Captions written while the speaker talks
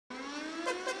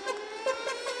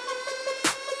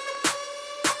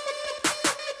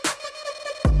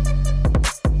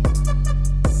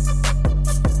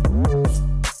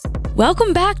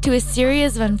Welcome back to a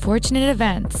series of unfortunate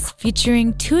events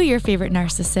featuring two of your favorite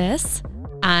narcissists.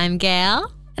 I'm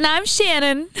Gail. And I'm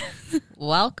Shannon.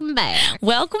 Welcome back.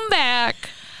 Welcome back.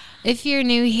 If you're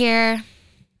new here,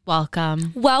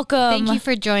 welcome. Welcome. Thank you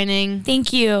for joining.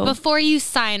 Thank you. Before you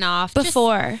sign off. Just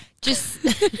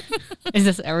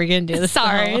are we going to do this?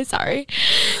 Sorry.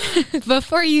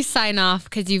 Before you sign off,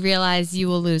 because you realize you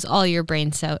will lose all your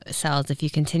brain cells if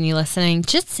you continue listening,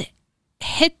 just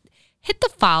hit the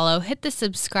follow, hit the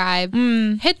subscribe,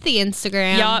 hit the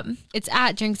Instagram. Yup. It's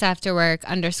at drinksafterwork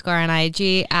 _ on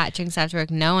IG, at drinksafterwork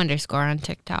 _ on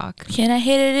TikTok. Can I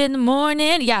hit it in the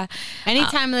morning? Yeah. Any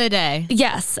time of the day.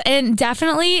 Yes. And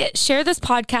definitely share this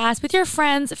podcast with your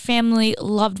friends, family,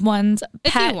 loved ones,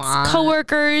 pets,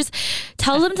 coworkers.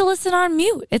 Tell them to listen on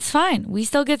mute. It's fine. We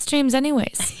still get streams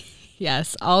anyways.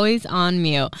 Yes. Always on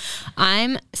mute.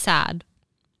 I'm sad.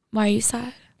 Why are you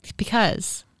sad?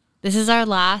 Because this is our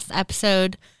last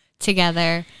episode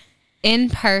together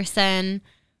in person.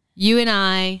 You and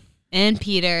I and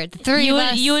Peter, the three of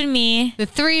us. You and me. The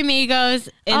three amigos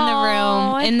in the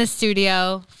room, in the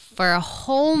studio for a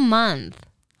whole month.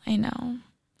 I know.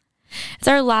 It's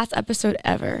our last episode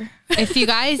ever. If you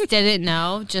guys didn't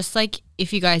know, just like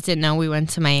if you guys didn't know, we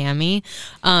went to Miami.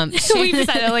 We've said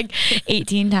it like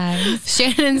 18 times.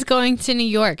 Shannon's going to New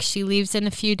York. She leaves in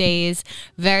a few days.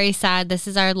 Very sad. This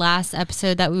is our last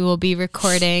episode that we will be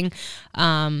recording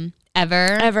ever.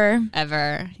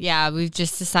 Yeah, we've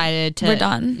just decided to. We're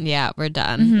done. Yeah, we're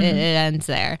done. Mm-hmm. It ends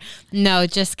there. No,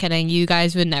 just kidding. You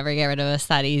guys would never get rid of us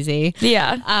that easy.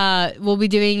 Yeah. We'll be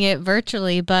doing it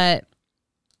virtually, but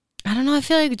I don't know. I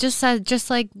feel like just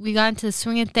like we got into the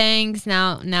swing of things.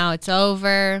 Now it's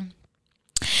over.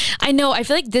 I know. I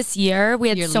feel like this year we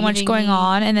had so much going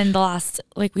on, and then the last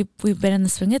we've been in the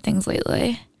swing of things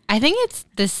lately. I think it's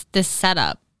this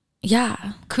setup.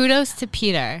 Yeah. Kudos to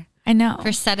Peter. I know,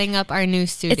 for setting up our new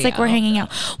studio. It's like we're hanging out.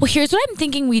 Well, here's what I'm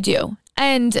thinking we do,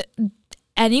 and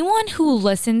anyone who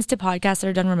listens to podcasts that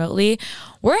are done remotely,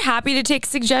 we're happy to take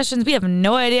suggestions. We have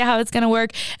no idea how it's going to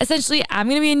work. Essentially, I'm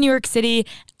going to be in New York City.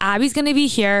 Abby's going to be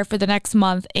here for the next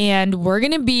month, and we're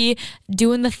going to be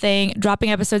doing the thing,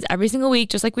 dropping episodes every single week,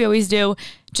 just like we always do,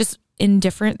 just in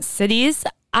different cities.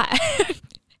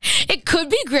 It could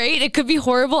be great. It could be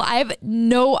horrible. I have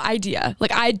no idea.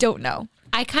 I don't know.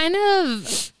 I kind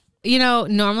of,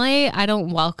 normally I don't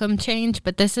welcome change,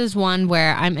 but this is one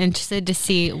where I'm interested to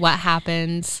see what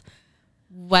happens,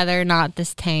 whether or not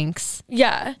this tanks.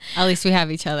 Yeah. At least we have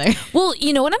each other. Well,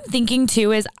 you know what I'm thinking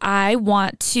too is I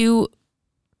want to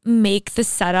make the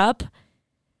setup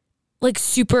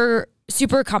super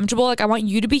comfortable. I want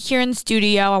you to be here in the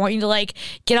studio. I want you to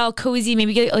get all cozy,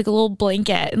 maybe get a little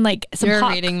blanket and some You're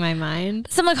reading my mind.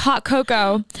 Some hot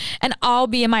cocoa, and I'll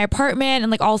be in my apartment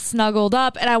and all snuggled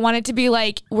up, and I want it to be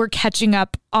we're catching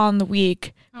up on the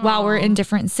week. Aww. While we're in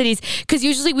different cities, because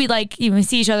usually we we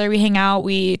see each other, we hang out,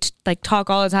 we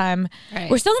talk all the time. Right.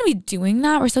 We're still gonna be doing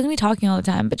that. We're still gonna be talking all the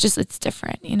time, but just it's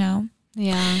different,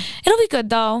 Yeah, it'll be good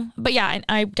though. But yeah,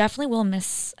 I definitely will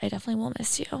miss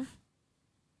you.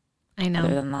 I know.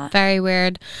 Other than that. Very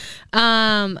weird.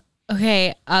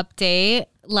 Okay, update.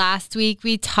 Last week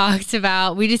we talked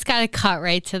about, we just got to cut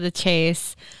right to the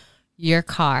chase. Your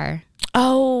car.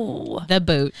 Oh. The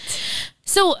boot.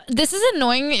 So this is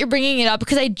annoying that you're bringing it up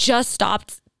because I just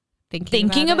stopped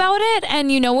thinking about it. And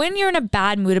when you're in a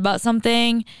bad mood about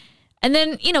something and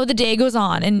then, the day goes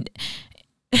on and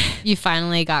you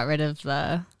finally got rid of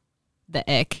the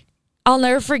ick. I'll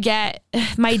never forget,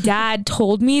 my dad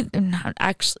told me,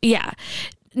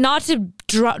 not to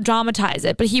dramatize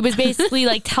it, but he was basically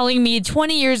telling me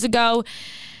 20 years ago,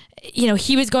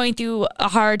 he was going through a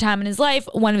hard time in his life.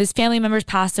 One of his family members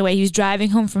passed away. He was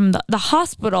driving home from the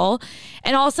hospital,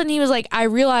 and all of a sudden he was like, I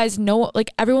realized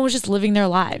everyone was just living their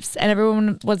lives and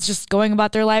everyone was just going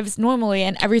about their lives normally,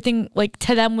 and everything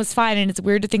to them was fine. And it's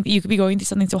weird to think that you could be going through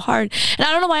something so hard. And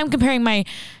I don't know why I'm comparing my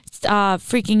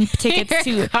freaking tickets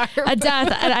to a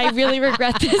death, and I really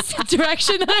regret this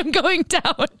direction that I'm going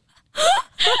down.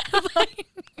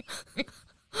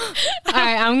 All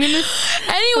right, I'm gonna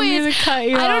cut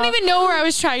you off. I don't even know where I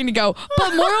was trying to go,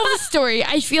 but moral of the story,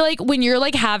 I feel like when you're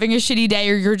having a shitty day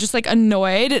or you're just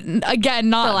annoyed, again,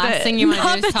 not the last thing you want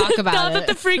to do is talk about not that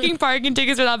the freaking parking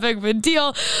tickets are that big of a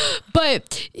deal,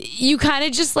 but you kind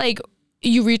of just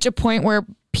you reach a point where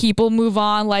people move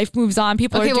on, life moves on,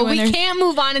 people are doing we can't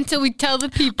move on until we tell the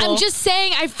people. I'm just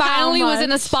saying, I finally was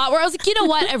in a spot where I was like, you know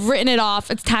what, I've written it off,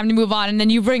 it's time to move on, and then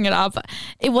you bring it up.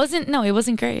 It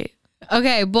wasn't great.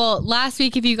 Okay, well, last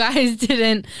week, if you guys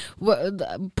didn't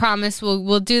promise,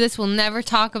 we'll do this. We'll never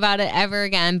talk about it ever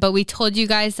again. But we told you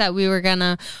guys that we were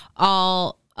gonna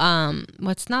all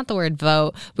what's not the word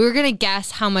vote. We were going to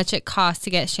guess how much it cost to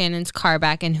get Shannon's car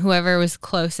back, and whoever was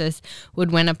closest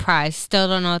would win a prize. Still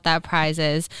don't know what that prize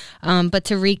is. But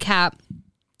to recap,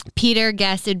 Peter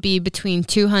guessed it'd be between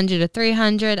 200 to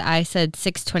 300. I said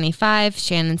 625.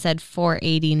 Shannon said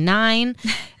 489.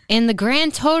 And the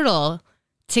grand total,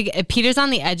 Peter's on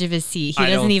the edge of his seat. He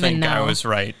doesn't even know. I was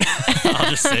right.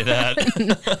 I'll just say that.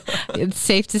 It's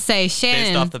safe to say. Shannon,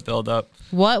 based off the build-up.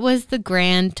 What was the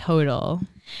grand total?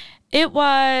 It was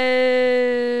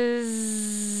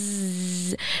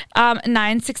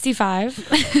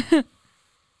 $965.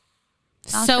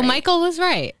 So Michael was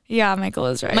right. Yeah, Michael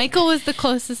was right. Michael was the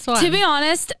closest one. To be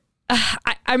honest,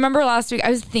 I remember last week I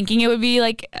was thinking it would be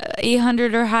like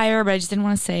 800 or higher, but I just didn't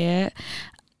want to say it.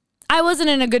 I wasn't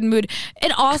in a good mood.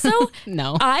 And also,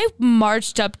 no, I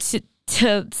marched up to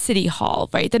City Hall,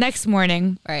 right, the next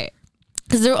morning. Right.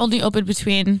 Because they're only open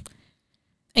between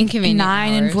inconvenient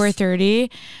 9 hours. and 4:30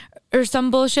 or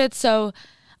some bullshit. So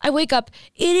I wake up.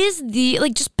 It is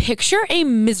just picture a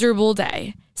miserable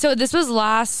day. So this was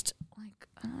last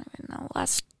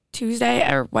Tuesday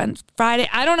or Friday.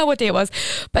 I don't know what day it was.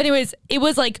 But anyways, it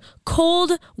was like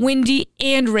cold, windy,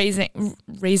 and raising.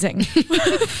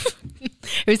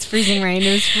 It was freezing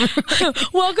rain.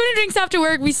 Welcome to Drinks After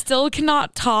Work. We still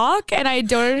cannot talk, and I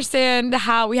don't understand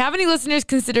how we have any listeners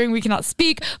considering we cannot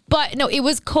speak. But no, it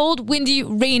was cold, windy,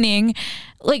 raining,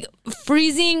 like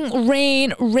freezing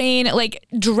rain, like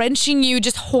drenching you,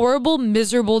 just horrible,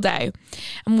 miserable day.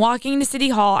 I'm walking to City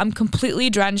Hall. I'm completely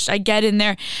drenched. I get in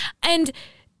there, and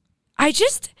I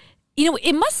just,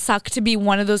 it must suck to be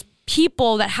one of those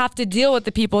people that have to deal with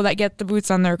the people that get the boots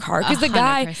on their car. Because the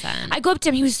guy, 100%. I go up to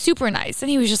him, he was super nice. And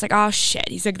he was just like, oh shit.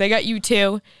 He's like, they got you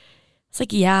too. It's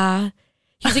like, yeah.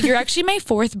 He's like, you're actually my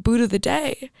 4th boot of the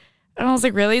day. And I was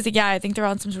like, really? He's like, yeah, I think they're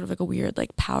on some sort of like a weird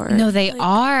like power. No, they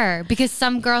are. Because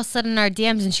some girl said in our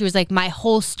DMs and she was like, my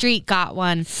whole street got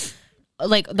one.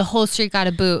 Like the whole street got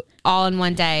a boot all in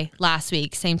one day last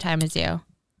week, same time as you.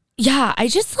 Yeah, I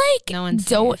just like no one's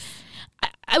don't. safe.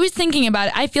 I was thinking about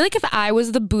it. I feel like if I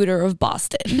was the booter of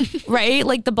Boston, right?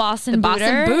 Like the Boston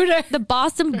booter. The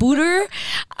Boston booter.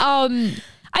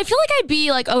 I feel like I'd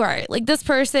be like, all right, like this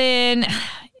person,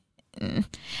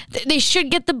 they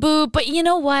should get the boot, but you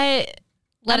know what?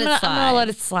 I'm gonna let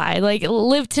it slide. Like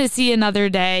live to see another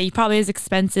day. He probably has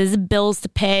expenses, bills to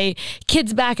pay,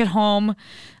 kids back at home.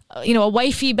 A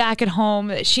wifey back at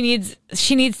home. She needs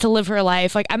to live her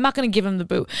life. Like I'm not gonna give him the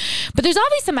boot, but there's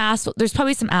probably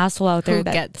some asshole out there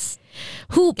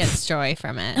who gets joy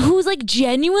from it. Who's like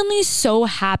genuinely so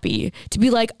happy to be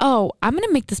like, oh, I'm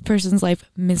gonna make this person's life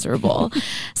miserable.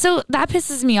 So that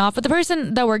pisses me off. But the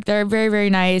person that worked there, very, very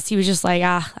nice. He was just like,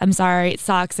 I'm sorry, it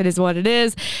sucks. It is what it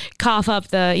is. Cough up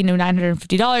the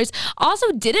 $950.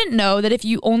 Also didn't know that if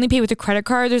you only pay with a credit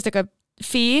card, there's like a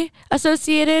fee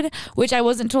associated, which I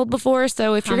wasn't told before.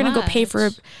 So if you're gonna go pay for, I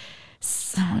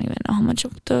don't even know how much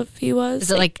the fee was.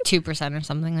 Is it like 2% or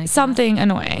something like something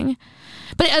annoying?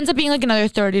 But it ends up being like another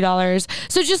 $30.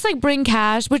 So just like bring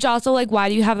cash, which also like, why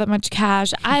do you have that much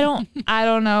cash? I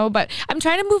don't know, but I'm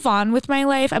trying to move on with my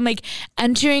life. I'm like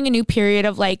entering a new period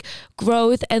of like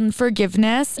growth and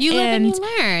forgiveness. You live and you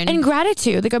learn. And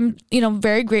gratitude. Like I'm,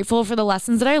 very grateful for the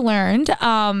lessons that I learned.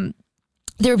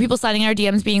 There were people sliding in our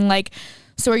DMs being like,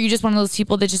 so are you just one of those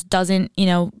people that just doesn't,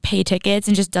 pay tickets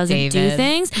and just doesn't do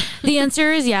things? The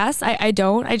answer is yes. I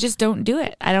don't. I just don't do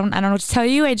it. I don't know what to tell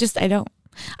you. I don't.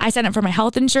 I signed up for my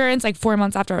health insurance like 4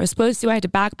 months after I was supposed to. I had to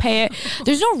back pay it.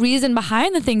 There's no reason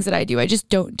behind the things that I do. I just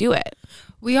don't do it.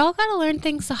 We all got to learn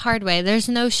things the hard way. There's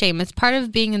no shame. It's part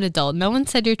of being an adult. No one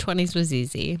said your 20s was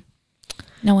easy.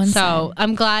 No one said. So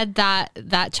I'm glad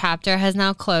that chapter has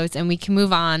now closed and we can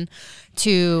move on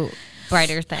to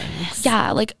brighter things. Yeah,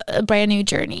 like a brand new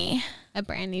journey. A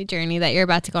brand new journey that you're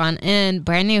about to go on, and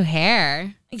brand new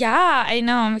hair. Yeah, I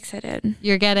know. I'm excited.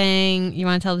 You want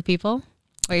to tell the people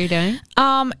what you're doing?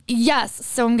 Yes.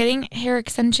 So I'm getting hair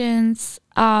extensions.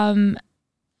 They're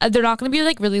not going to be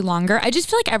like really longer. I just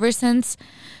feel like ever since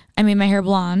I made my hair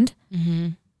blonde,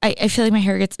 I feel like my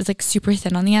hair it's like super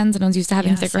thin on the ends, and I was used to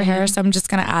having thicker hair. So I'm just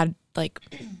going to add like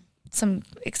some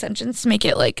extensions to make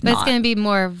it like. But it's going to be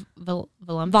more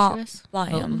voluptuous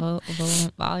volume.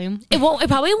 Volume. It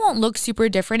probably won't look super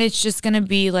different. It's just going to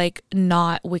be like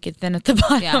not wicked thin at the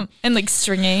bottom and like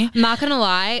stringy. I'm not going to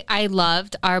lie. I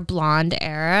loved our blonde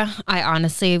era. I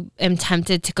honestly am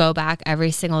tempted to go back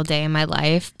every single day in my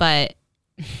life, but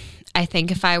I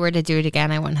think if I were to do it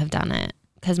again, I wouldn't have done it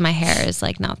because my hair is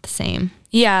like not the same.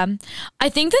 Yeah. I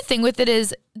think the thing with it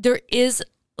is there is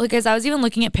like, as I was even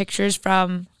looking at pictures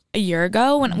from a year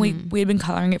ago when we had been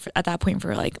coloring it at that point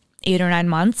for like 8 or 9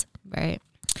 months. Right.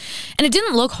 and it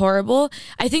didn't look horrible.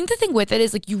 I think the thing with it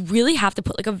is like you really have to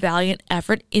put like a valiant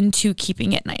effort into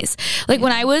keeping it nice. Like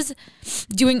when I was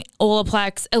doing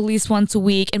Olaplex at least once a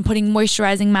week and putting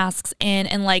moisturizing masks in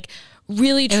and like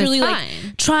really truly like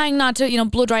trying not to, you know,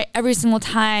 blow dry every single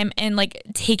time and like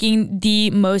taking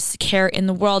the most care in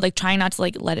the world, like trying not to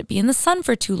like let it be in the sun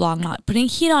for too long, not putting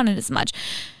heat on it as much.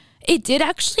 It did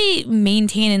actually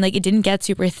maintain and like it didn't get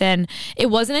super thin.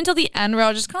 It wasn't until the end where I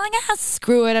was just kind of like,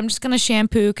 screw it. I'm just going to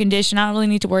shampoo, condition. I don't really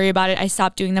need to worry about it. I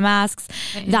stopped doing the masks.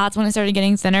 Right. That's when it started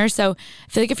getting thinner. So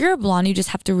I feel like if you're a blonde, you just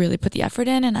have to really put the effort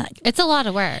in. And it's a lot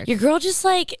of work. Your girl just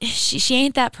like, she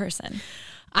ain't that person.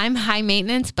 I'm high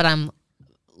maintenance, but I'm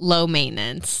low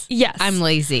maintenance. Yes. I'm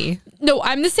lazy. No,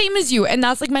 I'm the same as you. And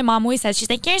that's like my mom always says. She's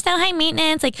like, you're so high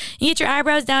maintenance. Like you get your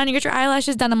eyebrows done, you get your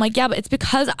eyelashes done. I'm like, yeah, but it's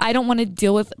because I don't want to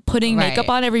deal with putting makeup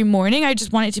on every morning. I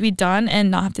just want it to be done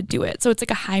and not have to do it. So it's like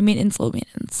a high maintenance, low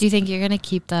maintenance. Do you think you're going to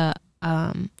keep the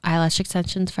eyelash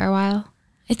extensions for a while?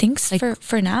 I think like,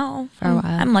 for now. For a while.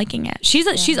 I'm liking it.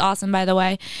 She's awesome, by the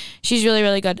way. She's really,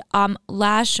 really good.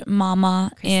 Lash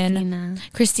Mama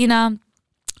Christina,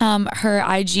 her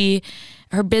IG,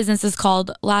 her business is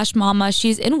called Lash Mama.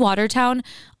 She's in Watertown.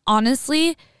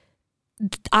 Honestly,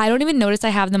 I don't even notice I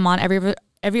have them on.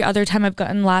 Every other time I've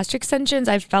gotten lash extensions,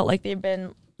 I've felt like they've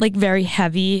been like very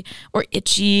heavy or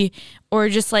itchy or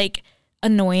just like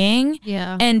annoying.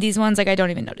 Yeah. And these ones, like I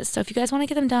don't even notice. So if you guys want to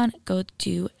get them done, go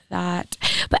do that.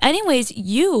 But anyways,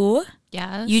 you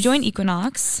joined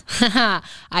Equinox.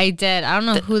 I did. I don't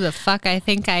know who the fuck I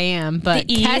think I am, but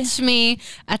catch me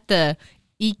at the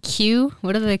EQ.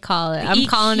 What do they call it? I'm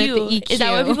calling it the EQ. Is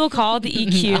that what people call it, the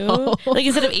EQ? No. Like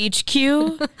instead of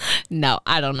HQ? No,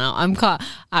 I don't know.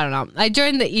 I don't know. I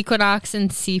joined the Equinox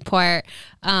in Seaport.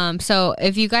 So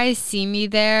if you guys see me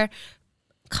there,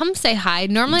 come say hi.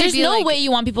 Normally there's no way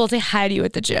you want people to say hi to you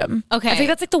at the gym. Okay. I think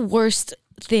that's like the worst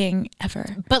thing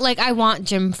ever. But like I want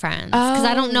gym friends because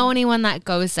I don't know anyone that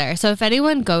goes there. So if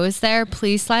anyone goes there,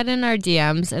 please slide in our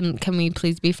DMs and can we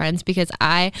please be friends, because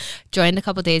I joined a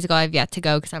couple days ago. I've yet to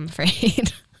go because I'm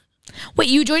afraid. Wait,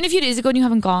 you joined a few days ago and you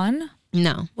haven't gone?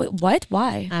 No. Wait, what?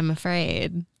 Why? I'm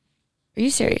afraid. Are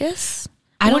you serious?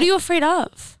 What are you afraid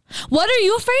of? What are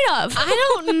you afraid of?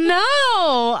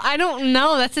 I don't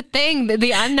know. That's the thing.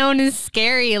 The unknown is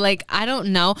scary. Like, I don't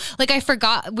know. Like, I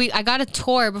got a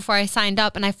tour before I signed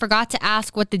up and I forgot to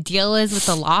ask what the deal is with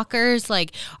the lockers.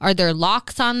 Like, are there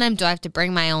locks on them? Do I have to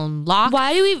bring my own lock?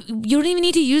 You don't even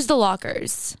need to use the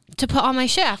lockers. To put on my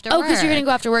shit after work. Oh, because you're going to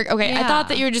go after work. Okay. Yeah. I thought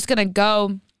that you were just going to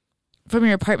go from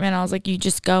your apartment. I was like, you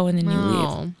just go and then you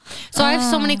leave. So I have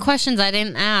so many questions I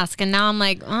didn't ask, and now I'm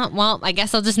like, well, I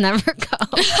guess I'll just never go.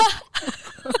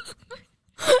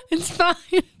 It's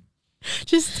fine.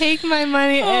 Just take my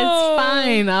money. It's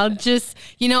fine. I'll just,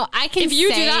 I can. If you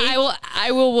do that,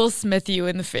 I will Will Smith you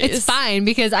in the face. It's fine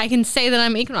because I can say that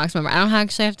I'm an Equinox member. I don't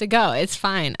actually have to go. It's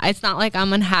fine. It's not like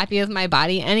I'm unhappy with my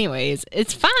body, anyways.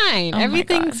 It's fine.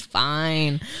 Everything's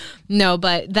fine. No,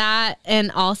 but that,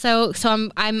 and also, so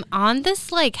I'm on this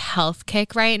like health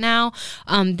kick right now.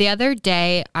 The other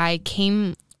day I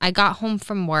got home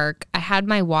from work. I had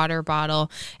my water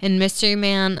bottle, and Mystery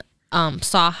Man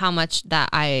saw how much that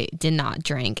I did not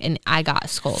drink, and I got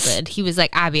scolded. He was like,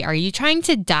 Abby, are you trying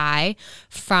to die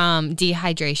from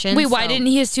dehydration? Wait, why didn't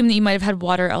he assume that you might have had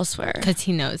water elsewhere? Because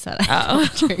he knows that I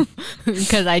drink.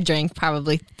 Because I drank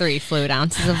probably 3 fluid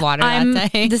ounces of water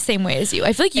that day. I'm the same way as you.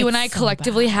 I feel like you and I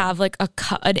collectively have like an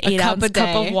 8-ounce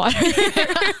cup of water.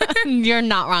 You're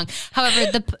not wrong.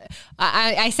 However,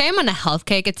 I say I'm on a health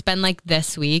kick. It's been like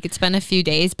this week. It's been a few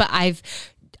days, but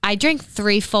I drank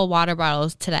 3 full water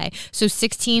bottles today. So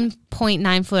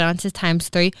 16.9 fluid ounces times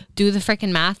 3. Do the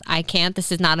freaking math. I can't.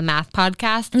 This is not a math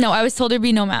podcast. No, I was told there'd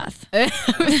be no math.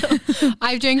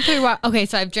 I've drank 3 water. Okay,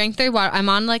 so I've drank 3 water. I'm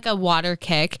on like a water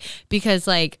kick because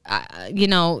like,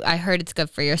 I heard it's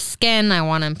good for your skin. I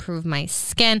want to improve my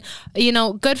skin.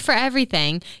 Good for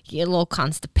everything. You get a little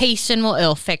constipation.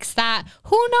 It'll fix that.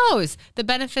 Who knows? The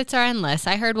benefits are endless.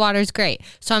 I heard water's great.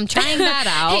 So I'm trying that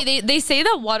out. Hey, they say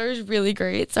that water is really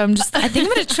great. So I think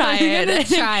I'm going to try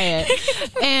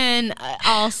it. And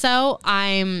also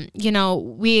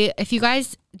if you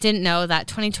guys didn't know that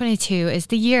 2022 is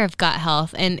the year of gut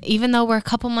health. And even though we're a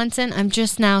couple months in, I'm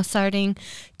just now starting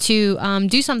to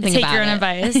do something about it. Take your own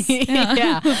advice.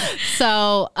 Yeah.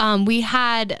 So we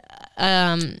had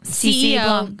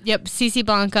CEO. Cece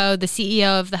Blanco, the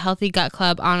CEO of the Healthy Gut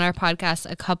Club, on our podcast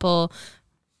a couple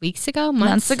weeks ago,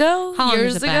 months ago,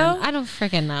 years ago. I don't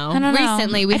freaking know. I don't know.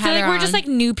 Recently, we had like we're just like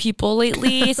new people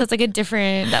lately, so it's like a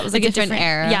different. That was like a different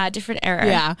era. Yeah, different era.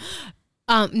 Yeah.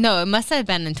 No, it must have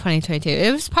been in 2022.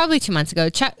 It was probably 2 months ago.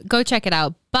 Go check it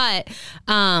out. But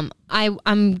I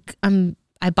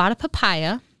bought a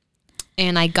papaya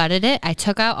and I gutted it. I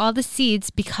took out all the seeds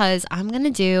because I'm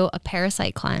gonna do a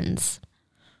parasite cleanse.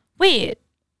 Wait,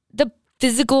 the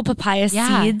physical papaya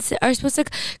Yeah. seeds are supposed to,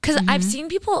 because I've seen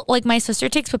people, like my sister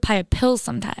takes papaya pills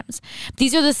sometimes.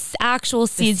 These are the actual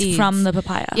seeds from the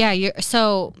papaya. Yeah,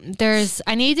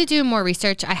 I need to do more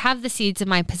research. I have the seeds in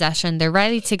my possession. They're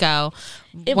ready to go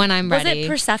when I'm ready. Was it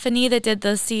Persephone that did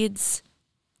the seeds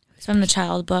from the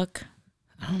child book?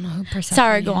 I don't know who Persephone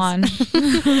Sorry, go is.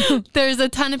 on. There's a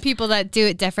ton of people that do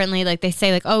it differently. Like they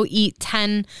say, like, oh, eat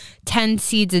 10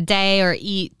 seeds a day, or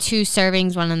eat 2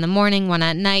 servings, one in the morning, one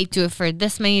at night. Do it for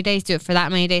this many days, do it for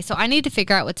that many days. So I need to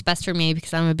figure out what's best for me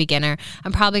because I'm a beginner.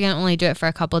 I'm probably going to only do it for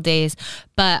a couple days,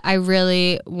 but I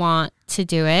really want to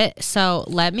do it. So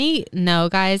let me know,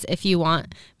 guys, if you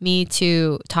want me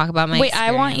to talk about my experience.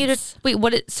 I want you to,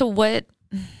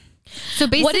 So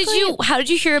basically, how did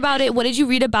you hear about it? What did you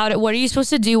read about it? What are you supposed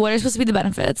to do? What are supposed to be the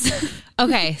benefits?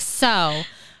 okay, so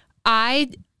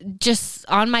I just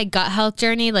on my gut health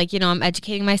journey, like, I'm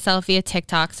educating myself via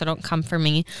TikTok, so don't come for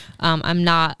me. I'm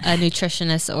not a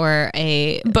nutritionist or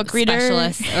a book reader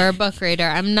specialist or a book reader.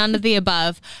 I'm none of the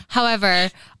above. However,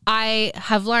 I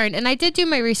have learned, and I did do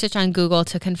my research on Google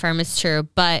to confirm it's true,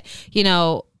 but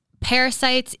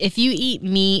parasites, if you eat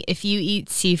meat, if you eat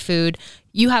seafood,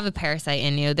 you have a parasite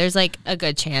in you. There's like a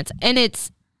good chance. And it's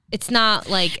not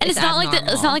like, and it's not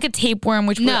like a tapeworm,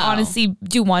 which would honestly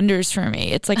do wonders for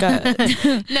me. It's like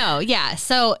a no, yeah.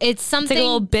 So it's something, it's like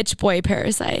a little bitch boy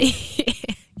parasite.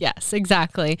 Yes,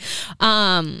 exactly.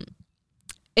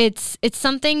 It's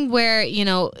something where,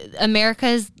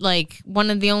 America's like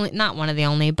not one of the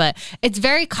only, but it's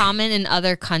very common in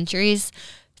other countries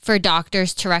for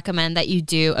doctors to recommend that you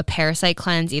do a parasite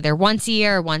cleanse either once a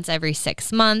year or once every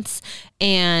 6 months.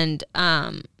 And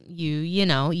you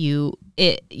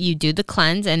do the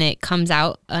cleanse and it comes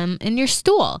out in your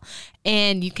stool,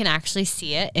 and you can actually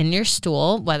see it in your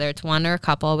stool, whether it's one or a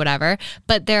couple, whatever.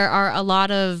 But there are a lot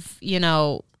of, you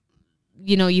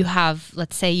have,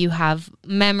 let's say you have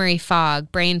memory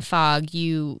fog, brain fog,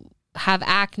 you have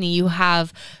acne, you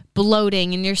have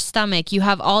bloating in your stomach, you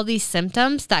have all these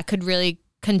symptoms that could really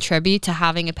contribute to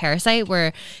having a parasite,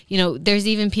 where there's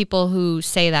even people who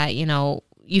say that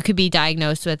you could be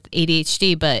diagnosed with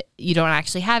ADHD but you don't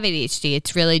actually have ADHD.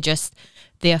 It's really just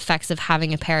the effects of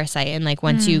having a parasite, and like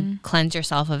once you cleanse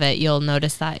yourself of it, you'll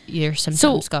notice that your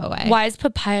symptoms go away. Why is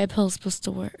papaya pill supposed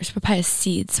to work, or is papaya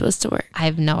seed supposed to work? I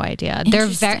have no idea.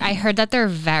 I heard that they're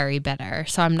very bitter,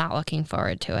 so I'm not looking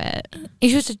forward to it.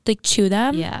 You're supposed to like chew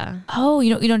them? Yeah. Oh,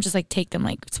 you don't just like take them,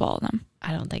 like swallow them?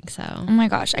 I don't think so. Oh my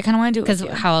gosh, I kind of want to do it because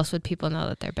how else would people know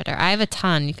that they're bitter? I have a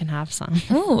ton. You can have some.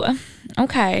 Ooh,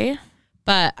 okay.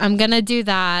 But I'm gonna do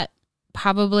that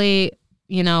probably,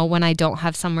 when I don't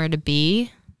have somewhere to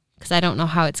be, because I don't know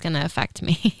how it's gonna affect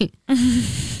me.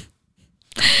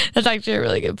 That's actually a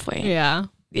really good point. Yeah.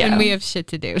 And we have shit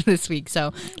to do this week,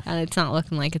 so it's not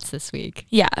looking like it's this week.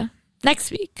 Yeah,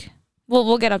 next week.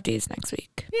 We'll get updates next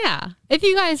week. Yeah. If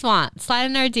you guys want, slide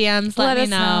in our DMs. Let me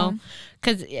know.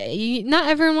 Because not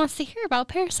everyone wants to hear about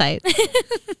parasites.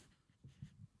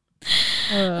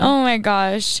 Oh my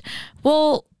gosh.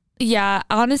 Well, yeah,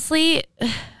 honestly,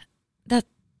 that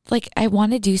like I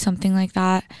want to do something like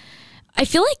that. I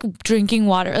feel like drinking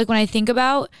water, like when I think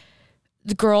about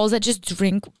the girls that just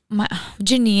drink,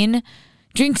 Janine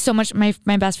drinks so much, my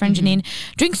best friend Janine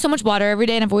drinks so much water every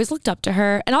day, and I've always looked up to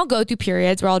her. And I'll go through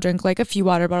periods where I'll drink like a few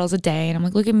water bottles a day, and I'm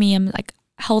like, look at me, I'm like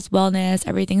health, wellness,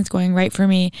 everything's going right for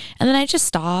me. And then I just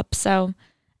stop. So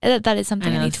that is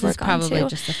something I need to work on too. Probably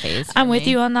just a phase. I'm with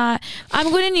you on that. I'm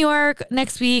going to New York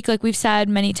next week, like we've said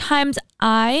many times.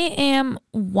 I am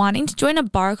wanting to join a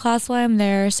bar class while I'm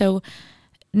there. So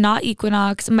not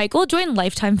Equinox. Michael joined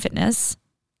Lifetime Fitness.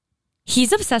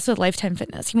 He's obsessed with Lifetime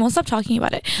Fitness. He won't stop talking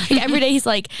about it. Like every day he's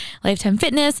like, Lifetime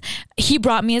Fitness. He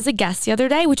brought me as a guest the other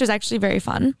day, which was actually very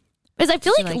fun. Because I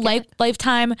feel like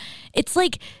Lifetime, it's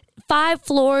like 5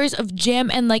 floors of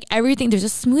gym and like everything. There's a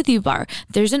smoothie bar.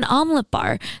 There's an omelet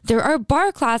bar. There are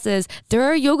bar classes. There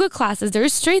are yoga classes.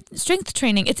 There's strength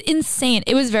training. It's insane.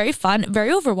 It was very fun,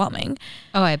 very overwhelming.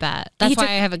 Oh, I bet. That's why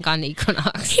I haven't gone to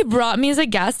Equinox. He brought me as a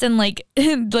guest, and like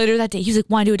later that day, he was like,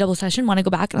 want to do a double session? Want to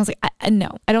go back? And I was like, no,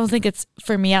 I don't think it's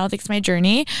for me. I don't think it's my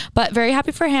journey, but very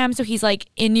happy for him. So he's like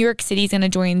in New York City. He's going to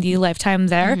join the Lifetime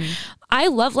there. I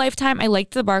love Lifetime. I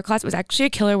liked the bar class. It was actually a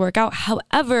killer workout.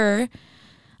 However,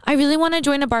 I really want to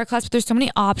join a bar class, but there's so many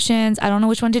options. I don't know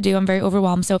which one to do. I'm very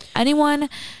overwhelmed. So if anyone,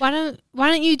 Why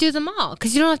don't you do them all?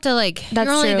 Because you don't have to like. that's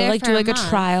you're only true. there Like for do like a month.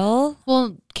 trial.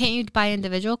 Well, can't you buy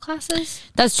individual classes?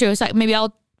 That's true. So maybe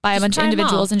I'll buy a Just bunch of try 'em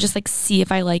individuals all. and just like see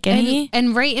if I like any.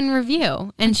 And rate and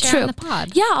review and share True. on the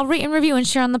pod. Yeah, I'll rate and review and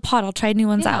share on the pod. I'll try new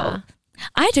ones Yeah. out.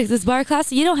 I took this bar class,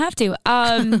 so you don't have to.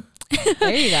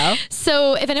 There you go.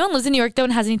 So if anyone lives in New York though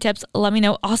and has any tips, let me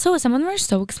know. Also, some of them are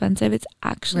so expensive. It's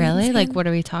actually Really? insane. Like, what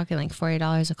are we talking? Like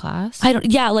 $40 a class? I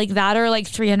don't. Yeah, like that or like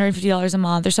 $350 a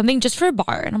month or something just for a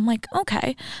bar. And I'm like,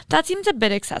 okay, that seems a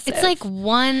bit excessive. It's like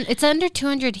it's under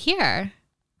 200 here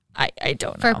I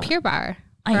don't for know. a pure bar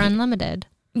I- for unlimited.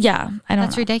 Yeah, I don't.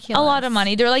 That's know. ridiculous. A lot of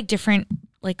money. They're like different.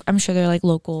 Like I'm sure they're like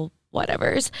local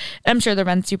whatevers. I'm sure the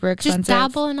rent's super expensive. Just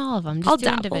dabble in all of them. Just I'll do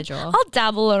dabble. individual. I'll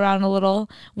dabble around a little,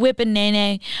 whip and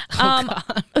nay.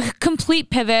 Complete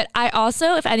pivot. I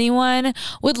also, if anyone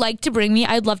would like to bring me,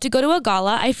 I'd love to go to a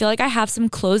gala. I feel like I have some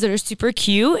clothes that are super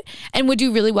cute and would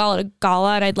do really well at a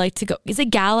gala. And I'd like to go. Is it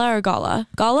gala or gala?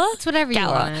 Gala? It's whatever you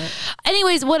Gala. want.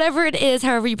 Anyways, whatever it is,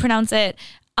 however you pronounce it,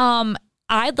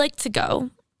 I'd like to go.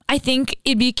 I think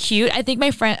it'd be cute. I think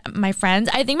my friends,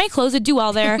 I think my clothes would do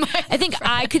well there. I think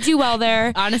I could do well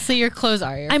there. Honestly, your clothes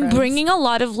are your I'm friends. bringing a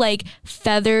lot of like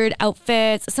feathered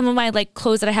outfits, some of my like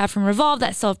clothes that I have from Revolve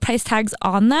that still have price tags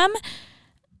on them.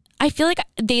 I feel like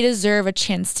they deserve a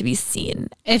chance to be seen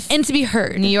If and to be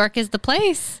heard. New York is the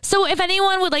place. So if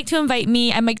anyone would like to invite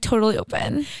me, I'm like totally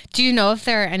open. Do you know if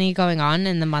there are any going on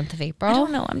in the month of April? I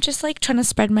don't know. I'm just like trying to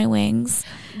spread my wings,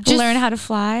 Just- learn how to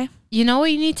fly. You know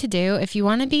what you need to do? If you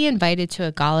want to be invited to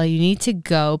a gala, you need to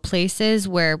go places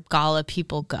where gala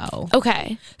people go.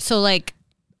 Okay. So like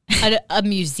a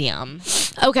museum,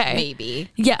 Okay. maybe.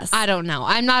 Yes. I don't know.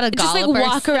 I'm not a just gala like person.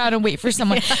 walk around and wait for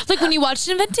someone. Like when you watched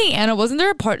Inventing Anna, wasn't there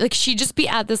a part like she'd just be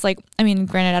at this like, I mean,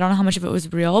 granted, I don't know how much of it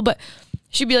was real, but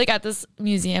she'd be like at this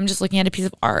museum just looking at a piece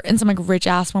of art and some like rich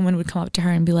ass woman would come up to her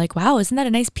and be like, wow, isn't that a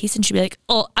nice piece? And she'd be like,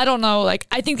 oh, I don't know. Like,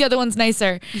 I think the other one's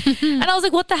nicer. And I was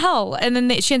like, what the hell? And then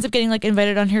she ends up getting like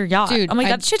invited on her yacht. Dude, I'm like,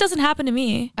 that shit doesn't happen to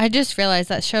me. I just realized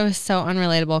that show is so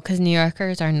unrelatable because New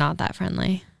Yorkers are not that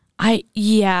friendly.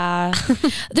 Yeah.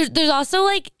 there's also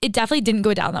like, it definitely didn't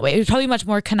go down that way. It was probably much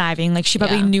more conniving. Like she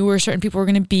probably Yeah. knew where certain people were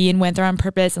going to be and went there on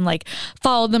purpose and like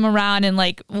followed them around and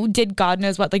like did God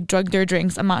knows what, like drugged their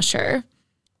drinks. I'm not sure.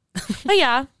 But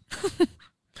yeah.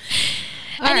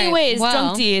 All right, Anyways,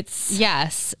 well, drunk deets.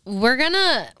 Yes, we're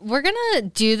gonna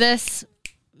do this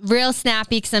real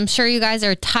snappy because I'm sure you guys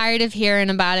are tired of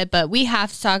hearing about it, but we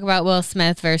have to talk about Will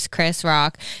Smith versus Chris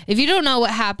Rock. If you don't know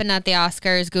what happened at the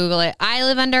Oscars, Google it. I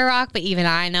live under a rock, but even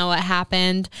I know what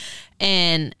happened.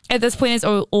 And At this point, it's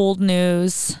old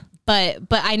news. but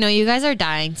I know you guys are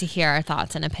dying to hear our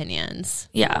thoughts and opinions.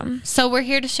 Yeah. So we're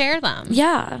here to share them.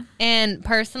 Yeah. And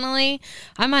personally,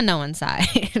 I'm on no one's side.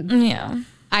 Yeah.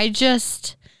 I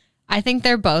think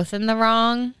they're both in the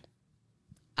wrong.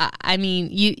 I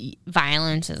mean,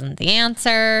 violence isn't the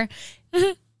answer.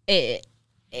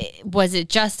 Was it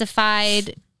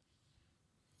justified?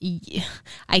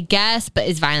 I guess, but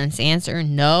is violence the answer?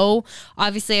 No.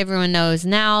 Obviously, everyone knows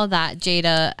now that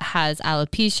Jada has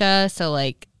alopecia, so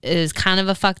like it is kind of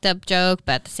a fucked up joke,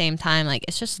 but at the same time, like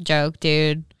it's just a joke,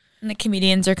 dude. And the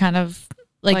comedians are kind of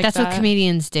Like that's what that.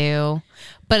 comedians do.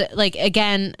 But like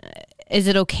again, is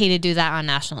it okay to do that on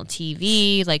national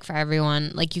TV? Like for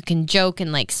everyone, like you can joke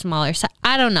in like smaller.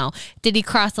 I don't know. Did he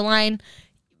cross the line?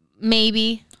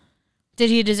 Maybe.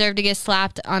 Did he deserve to get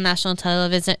slapped on national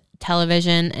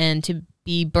television and to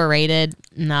be berated?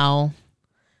 No.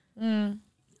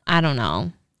 I don't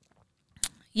know.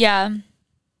 Yeah.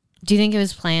 Do you think it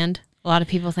was planned? A lot of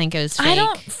people think it was fake. I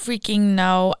don't freaking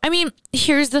know. I mean,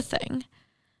 here's the thing.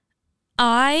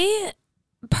 I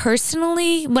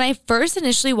personally, when I first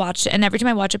initially watched it, and every time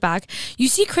I watch it back, you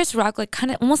see Chris Rock like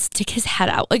kind of almost stick his head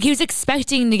out. Like he was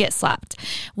expecting to get slapped.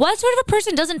 What sort of a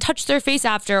person doesn't touch their face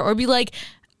after or be like,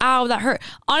 ow, that hurt?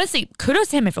 Honestly, kudos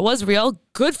to him. If it was real,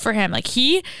 good for him. Like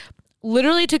he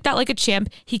literally took that like a champ.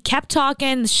 He kept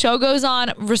talking. The show goes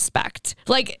on. Respect.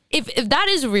 Like if that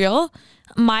is real,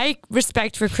 my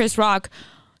respect for Chris Rock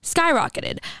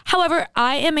skyrocketed. However,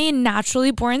 I am a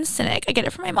naturally born cynic. I get it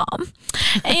from my mom.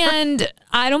 And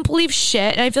I don't believe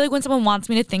shit. And I feel like when someone wants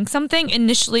me to think something,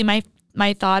 initially my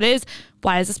thought is,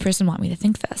 why does this person want me to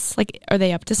think this? Like, are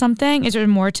they up to something? Is there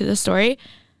more to the story?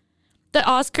 The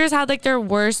Oscars had like their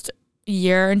worst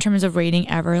year in terms of rating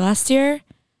ever last year.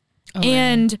 Oh, really?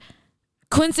 And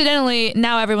coincidentally,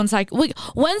 now everyone's like,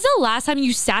 when's the last time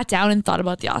you sat down and thought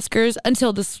about the Oscars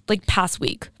until this like past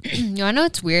week? You wanna know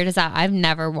what's weird is that I've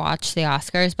never watched the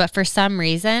Oscars, but for some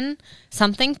reason,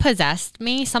 something possessed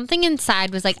me. Something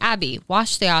inside was like, Abby,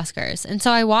 watch the Oscars. And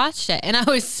so I watched it, and I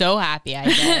was so happy I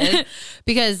did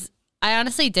because I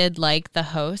honestly did like the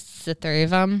hosts, the three of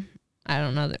them. I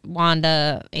don't know,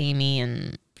 Wanda, Amy,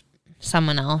 and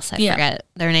someone else. I forget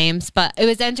their names, but it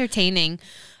was entertaining.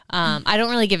 I don't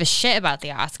really give a shit about the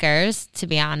Oscars, to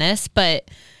be honest,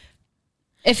 but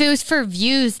if it was for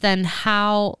views, then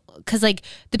how? Because like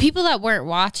the people that weren't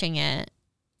watching it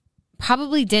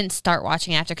probably didn't start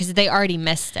watching after because they already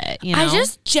missed it. You know? I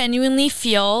just genuinely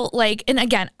feel like, and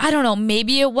again, I don't know,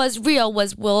 maybe it was real.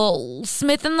 Was Will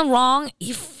Smith in the wrong?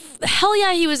 Hell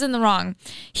yeah, he was in the wrong.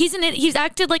 He's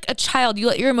acted like a child. You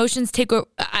let your emotions take over.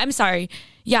 I'm sorry.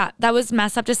 Yeah, that was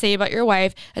messed up to say about your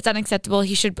wife. It's unacceptable.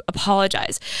 He should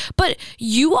apologize. But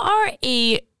you are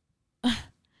a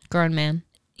grown man.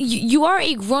 You are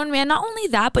a grown man. Not only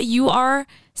that, but you are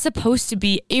supposed to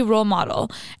be a role model.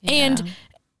 Yeah. And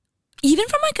even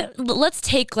from like, let's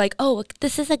take like, oh,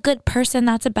 this is a good person,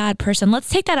 that's a bad person. Let's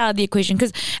take that out of the equation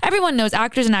because everyone knows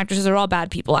actors and actresses are all bad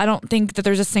people. I don't think that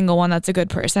there's a single one that's a good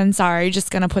person. Sorry,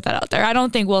 just gonna put that out there. I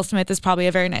don't think Will Smith is probably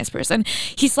a very nice person.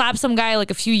 He slapped some guy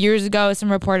like a few years ago,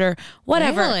 some reporter,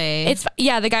 whatever. Really?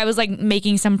 The guy was like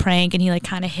making some prank and he like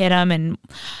kind of hit him, and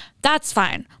that's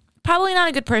fine. Probably not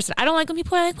a good person. I don't like when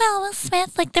people are like, well, Will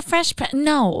Smith, like the Fresh Prince.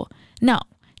 No,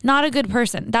 not a good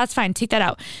person. That's fine. Take that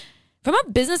out. From a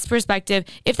business perspective,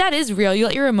 if that is real, you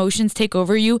let your emotions take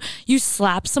over you, you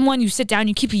slap someone, you sit down,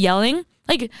 you keep yelling.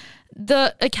 Like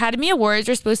the Academy Awards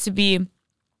are supposed to be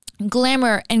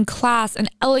glamour and class and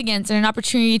elegance and an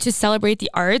opportunity to celebrate the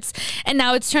arts. And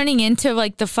now it's turning into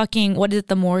like the fucking, what is it,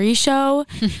 the Maury show?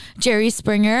 Jerry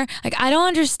Springer. Like, I don't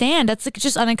understand. That's like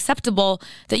just unacceptable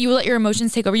that you let your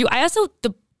emotions take over you. I also,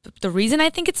 the reason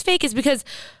I think it's fake is because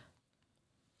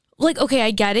like, okay, I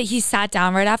get it. He sat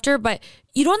down right after, but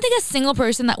you don't think a single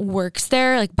person that works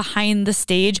there, like behind the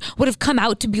stage, would have come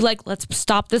out to be like, let's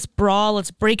stop this brawl, let's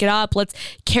break it up, let's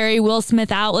carry Will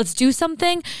Smith out, let's do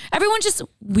something. Everyone just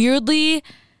weirdly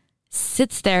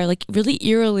sits there, like really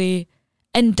eerily,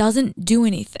 and doesn't do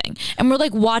anything. And we're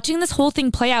like watching this whole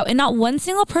thing play out, and not one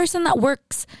single person that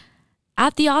works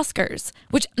at the Oscars,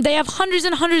 which they have hundreds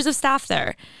and hundreds of staff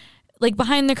there, like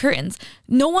behind the curtains.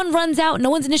 No one runs out.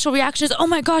 No one's initial reaction is, oh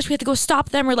my gosh, we have to go stop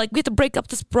them, or like we have to break up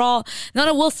this brawl. None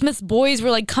of Will Smith's boys were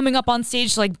like coming up on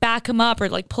stage to like back him up or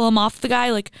like pull him off the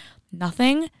guy. Like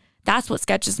nothing. That's what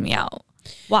sketches me out.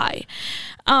 Why?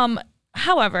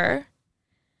 However,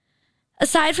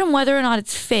 aside from whether or not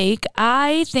it's fake,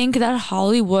 I think that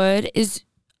Hollywood is,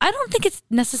 I don't think it's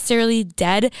necessarily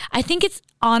dead. I think it's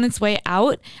on its way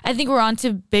out. I think we're on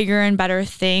to bigger and better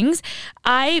things.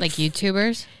 Like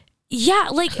YouTubers? Yeah,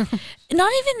 like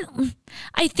not even,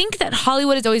 I think that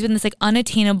Hollywood has always been this like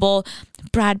unattainable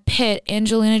Brad Pitt,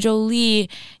 Angelina Jolie,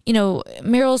 you know,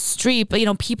 Meryl Streep, you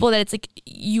know, people that it's like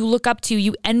you look up to,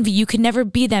 you envy, you can never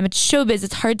be them. It's showbiz,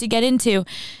 it's hard to get into.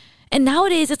 And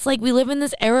nowadays it's like we live in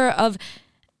this era of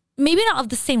maybe not of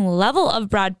the same level of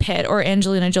Brad Pitt or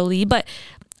Angelina Jolie, but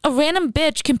a random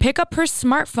bitch can pick up her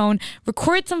smartphone,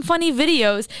 record some funny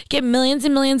videos, get millions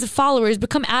and millions of followers,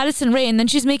 become Addison Rae, and then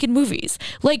she's making movies.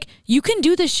 Like, you can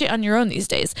do this shit on your own these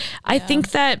days. I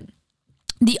think that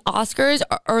the Oscars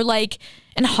are like,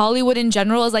 and Hollywood in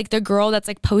general is like the girl that's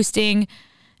like posting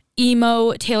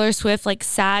emo Taylor Swift, like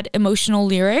sad, emotional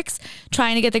lyrics,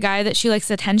 trying to get the guy that she likes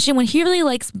attention when he really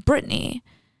likes Britney.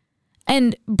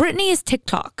 And Britney is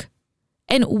TikTok.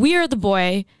 And we're the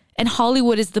boy. And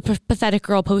Hollywood is the pathetic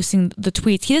girl posting the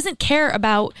tweets. He doesn't care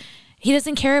about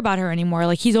her anymore.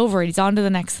 Like, he's over it. He's on to the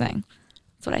next thing.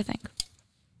 That's what I think.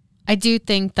 I do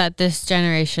think that this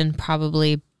generation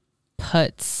probably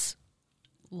puts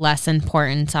less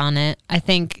importance on it. I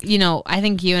think you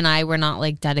and I were not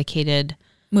like dedicated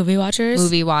movie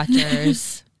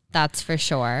watchers. That's for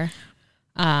sure.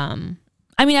 I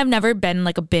mean, I've never been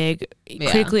like a big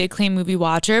critically acclaimed movie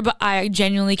watcher, but I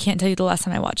genuinely can't tell you the last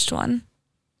time I watched one.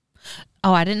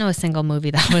 Oh, I didn't know a single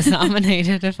movie that was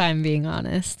nominated, if I'm being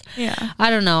honest. Yeah. I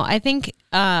don't know. I think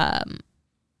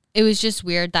it was just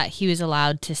weird that he was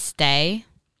allowed to stay.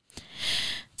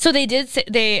 So they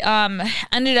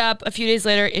ended up a few days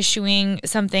later issuing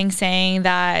something saying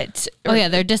that... Oh, yeah,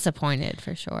 they're disappointed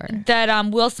for sure. That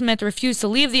Will Smith refused to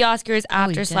leave the Oscars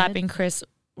after slapping Chris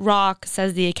Rock,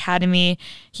 says the Academy.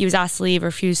 He was asked to leave,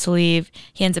 refused to leave.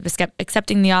 He ends up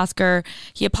accepting the Oscar.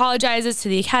 He apologizes to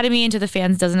the Academy and to the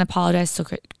fans, doesn't apologize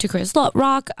to Chris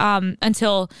Rock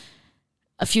until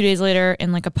a few days later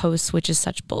in like a post, which is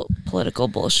such political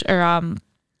bullshit or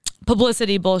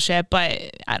publicity bullshit,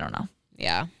 but I don't know.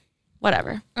 Yeah.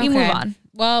 Whatever. We move on.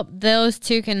 Well, those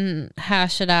two can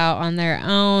hash it out on their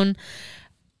own.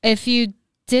 If you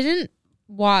didn't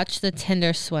watch The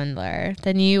Tinder Swindler,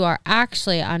 then you are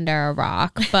actually under a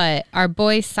rock. But our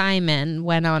boy Simon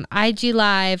went on IG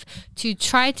Live to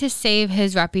try to save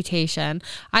his reputation.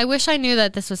 I wish I knew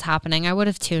that this was happening. I would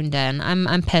have tuned in.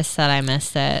 I'm pissed that I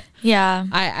missed it. Yeah.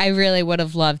 I really would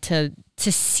have loved to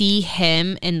see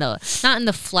him in the, not in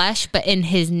the flesh, but in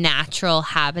his natural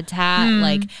habitat,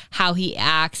 like how he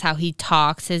acts, how he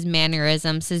talks, his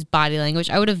mannerisms, his body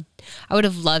language. I would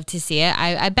have loved to see it.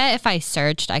 I bet if I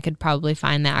searched, I could probably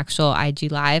find the actual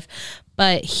IG Live.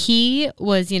 But he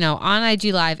was, on IG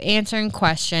Live answering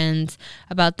questions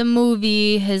about the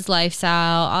movie, his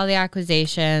lifestyle, all the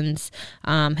accusations,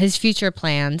 his future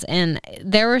plans. And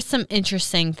there were some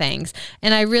interesting things.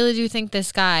 And I really do think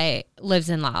this guy lives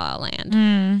in La La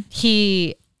Land.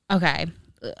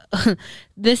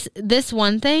 This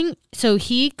one thing. So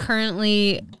he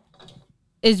currently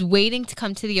is waiting to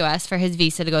come to the U.S. for his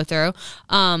visa to go through.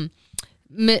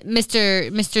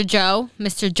 Mr. Joe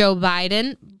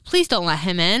Biden, please don't let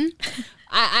him in.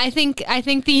 I think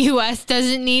the U.S.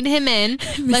 doesn't need him in.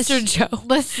 Mr. Joe.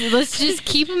 Let's just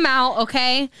keep him out,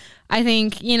 okay? I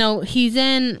think he's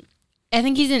in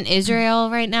Israel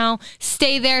right now.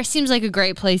 Stay there. Seems like a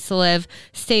great place to live.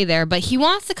 Stay there. But he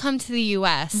wants to come to the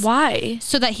U.S. Why?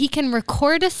 So that he can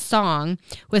record a song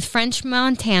with French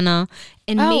Montana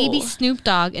and maybe Snoop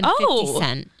Dogg and 50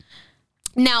 Cent.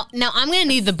 Now I'm going to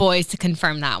need the boys to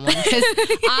confirm that one, because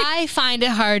I find it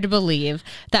hard to believe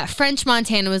that French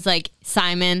Montana was like,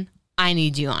 Simon, I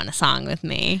need you on a song with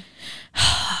me.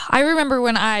 I remember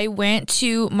when I went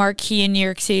to Marquee in New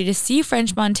York City to see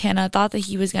French Montana, I thought that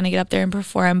he was going to get up there and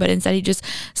perform, but instead he just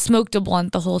smoked a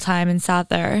blunt the whole time and sat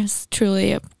there. It's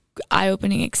truly a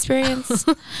eye-opening experience.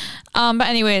 But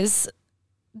anyways,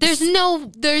 there's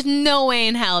no way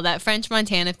in hell that French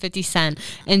Montana, 50 Cent,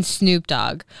 and Snoop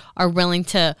Dogg are willing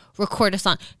to record a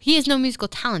song. He has no musical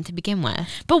talent to begin with.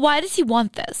 But why does he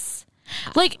want this?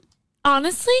 Like,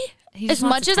 honestly, as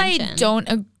much as I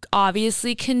don't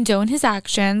obviously condone his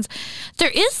actions,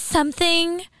 there is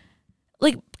something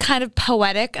like kind of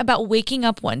poetic about waking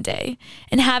up one day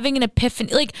and having an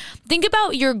epiphany. Like, think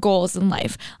about your goals in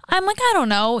life. I'm like, I don't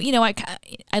know,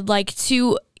 I'd like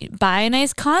to buy a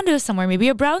nice condo somewhere, maybe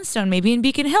a brownstone, maybe in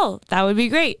Beacon Hill. That would be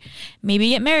great. Maybe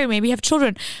get married, maybe have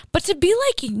children. But to be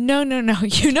like, no,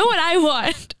 you know what I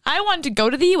want? I want to go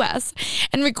to the US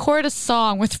and record a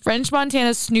song with French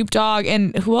Montana, Snoop Dogg,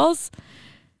 and who else?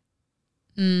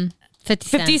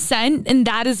 50 Cent. And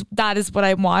that is what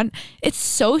I want. It's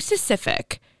so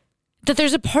specific that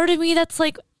there's a part of me that's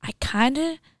like, I kind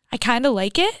of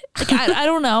like it. Like, I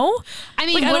don't know. I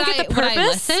mean, like, I don't get the purpose. Would I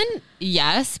listen?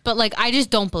 Yes, but like, I just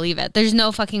don't believe it. There's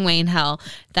no fucking way in hell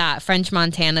that French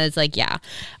Montana is like, yeah.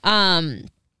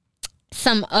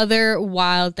 Some other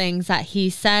wild things that he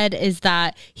said is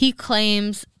that he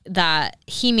claims that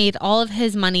he made all of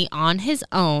his money on his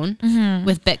own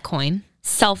with Bitcoin.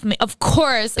 Self-made, of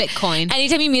course. Bitcoin.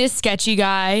 Anytime you meet a sketchy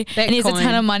guy and he has a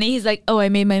ton of money, he's like, oh, I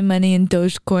made my money in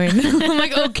Dogecoin. I'm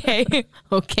like, okay.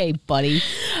 Okay, buddy.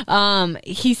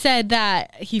 He said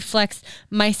that he flexed,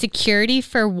 my security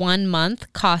for 1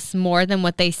 month costs more than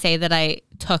what they say that I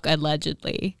took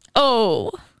allegedly.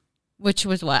 Oh. Which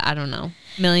was what? I don't know.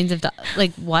 Millions of dollars.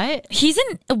 Like, what?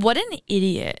 What an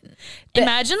idiot.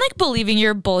 Imagine like believing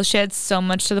your bullshit so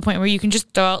much to the point where you can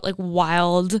just throw out like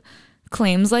wild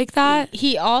claims like that.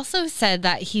 He also said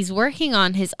that he's working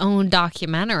on his own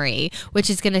documentary, which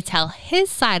is going to tell his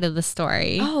side of the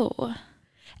story. Oh.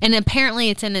 And apparently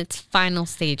it's in its final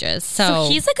stages. So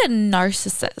he's like a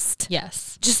narcissist.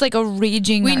 Yes. Just like a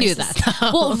raging We narcissist. knew that,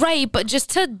 though. Well, right. But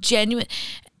just to genuine...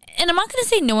 And I'm not going to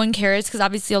say no one cares, because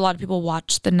obviously a lot of people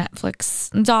watch the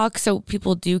Netflix doc, so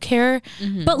people do care.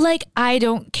 Mm-hmm. But like, I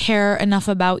don't care enough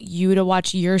about you to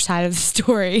watch your side of the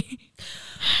story.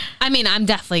 I mean, I'm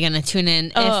definitely going to tune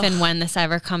in if and when this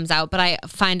ever comes out, but I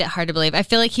find it hard to believe. I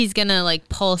feel like he's going to like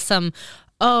pull some,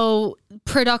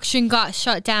 production got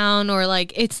shut down, or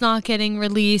like it's not getting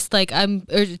released, like or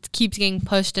it keeps getting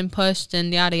pushed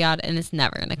and yada yada, and it's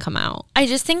never going to come out. I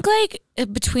just think like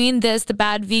between this, the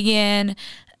Bad Vegan,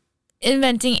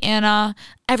 Inventing Anna,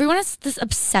 everyone has this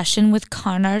obsession with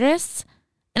con artists.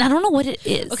 And I don't know what it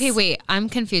is. Okay, wait. I'm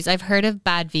confused. I've heard of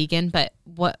Bad Vegan, but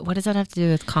what does that have to do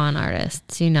with con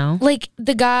artists? You know, like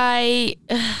the guy.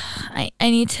 I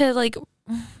need to like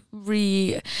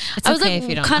It's I was okay like if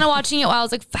you don't kind of know. watching it while I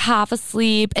was like half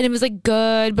asleep, and it was like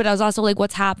good, but I was also like,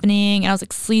 what's happening? And I was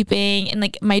like sleeping, and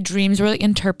like my dreams were like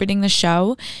interpreting the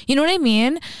show. You know what I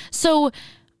mean? So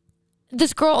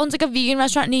this girl owns like a vegan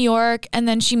restaurant in New York, and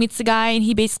then she meets the guy and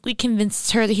he basically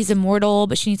convinces her that he's immortal,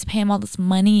 but she needs to pay him all this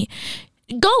money.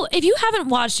 Go, if you haven't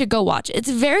watched it, go watch it. It's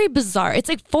very bizarre. It's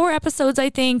like 4 episodes, I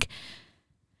think.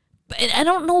 But I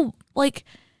don't know, like,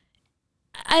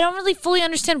 I don't really fully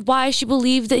understand why she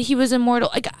believed that he was immortal.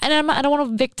 Like, and I don't want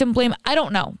to victim blame. I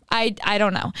don't know. I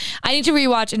don't know. I need to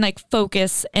rewatch and like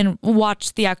focus and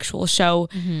watch the actual show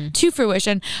to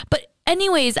fruition. But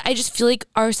anyways, I just feel like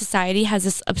our society has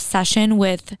this obsession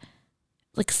with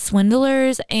like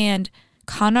swindlers and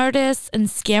con artists and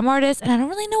scam artists, and I don't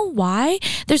really know why.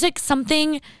 There's like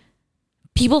something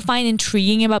people find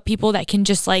intriguing about people that can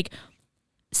just like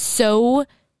so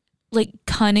like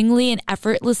cunningly and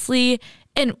effortlessly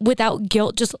and without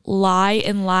guilt just lie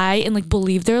and like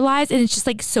believe their lies, and it's just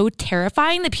like so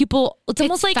terrifying that people, it's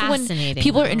almost like when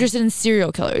people are interested in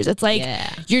serial killers, it's like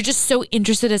you're just so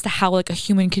interested as to how like a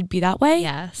human could be that way.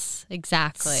 Yes,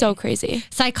 exactly. So crazy.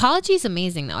 Psychology is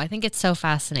amazing though. I think it's so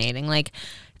fascinating, like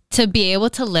to be able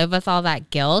to live with all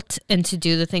that guilt and to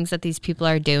do the things that these people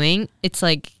are doing. It's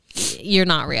like, you're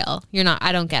not real. You're not,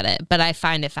 I don't get it, but I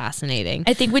find it fascinating.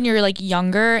 I think when you're like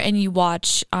younger and you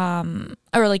watch or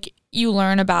like you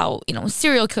learn about, you know,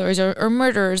 serial killers or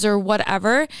murderers or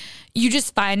whatever, you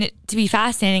just find it to be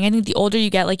fascinating. I think the older you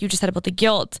get, like you just said about the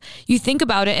guilt, you think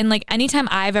about it, and like anytime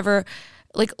I've ever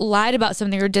like lied about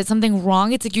something or did something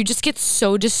wrong, it's like you just get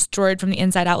so destroyed from the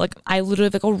inside out. Like I literally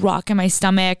have like a rock in my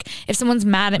stomach if someone's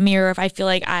mad at me, or if I feel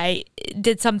like I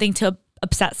did something to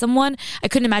upset someone. I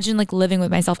couldn't imagine like living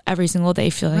with myself every single day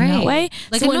feeling that way,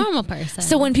 like a normal person.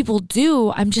 So when people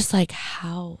do, I'm just like,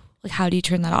 how do you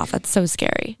turn that off? That's so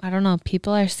scary. I don't know.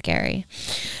 People are scary.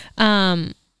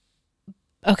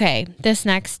 Okay, this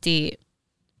next D.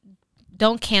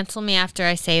 Don't cancel me after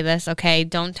I say this, okay?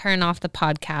 Don't turn off the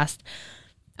podcast.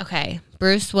 Okay,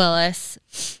 Bruce Willis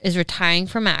is retiring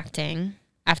from acting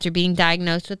after being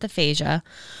diagnosed with aphasia.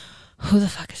 Who the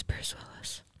fuck is Bruce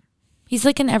Willis? He's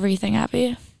like in everything,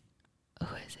 Abby.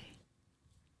 Who is he?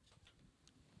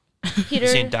 Peter.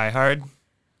 You seen Die Hard?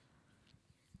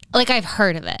 Like, I've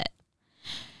heard of it.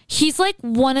 He's like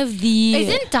one of the...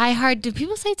 Isn't Die Hard... Do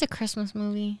people say it's a Christmas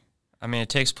movie? I mean, it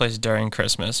takes place during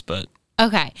Christmas, but...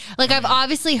 Okay. Like, I've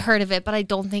obviously heard of it, but I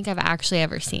don't think I've actually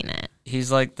ever seen it.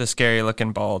 He's like the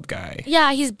scary-looking bald guy.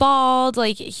 Yeah, he's bald.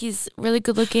 Like, he's really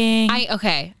good looking.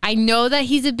 I know that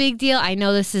he's a big deal. I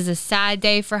know this is a sad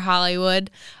day for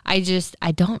Hollywood. When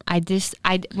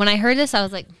I heard this, I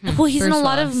was like, well, he's in Bruce a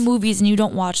lot Willis. of movies, and you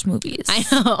don't watch movies. I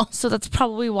know. So that's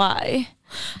probably why.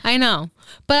 I know.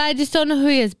 But I just don't know who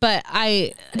he is. But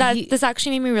this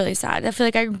actually made me really sad. I feel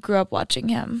like I grew up watching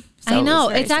him. So I know.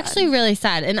 it's It's actually really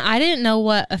sad. And I didn't know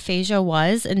what aphasia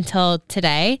was until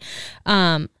today.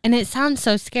 And it sounds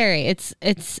so scary. It's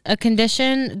a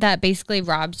condition that basically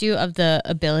robs you of the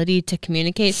ability to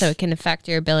communicate. So it can affect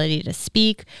your ability to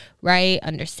speak, write,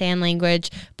 understand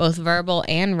language, both verbal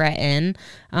and written.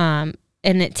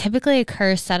 And it typically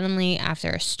occurs suddenly after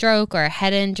a stroke or a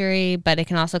head injury, but it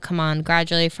can also come on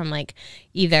gradually from like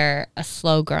either a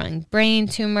slow growing brain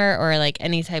tumor or like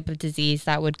any type of disease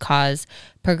that would cause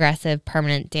progressive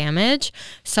permanent damage.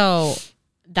 So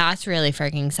that's really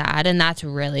freaking sad, and that's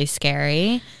really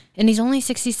scary. And he's only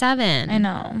 67. I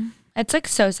know. It's like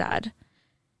so sad.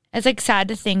 It's like sad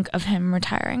to think of him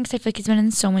retiring because I feel like he's been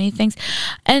in so many things.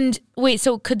 And wait,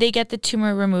 so could they get the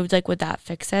tumor removed? Like, would that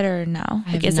fix it or no? I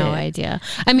have no idea.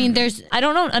 I mean, I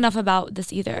don't know enough about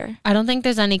this either. I don't think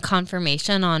there's any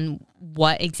confirmation on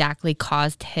what exactly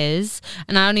caused his,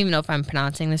 and I don't even know if I'm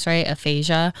pronouncing this right,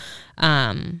 aphasia.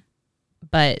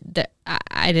 But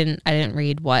I didn't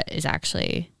read what is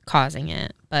actually causing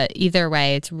it. But either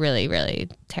way, it's really, really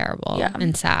terrible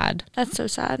and sad. That's so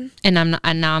sad. And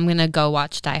now I'm gonna go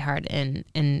watch Die Hard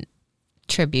in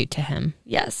tribute to him.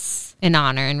 Yes. In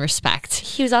honor and respect.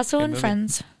 He was also Good in movie.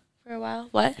 Friends for a while.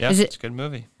 What? Yeah, it's a good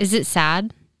movie. Is it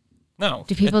sad? No.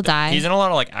 Do people die? He's in a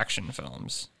lot of like action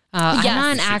films. I'm Yes.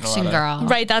 not an He's in a action lot girl.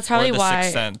 Right, that's probably or The why.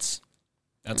 Sixth Sense.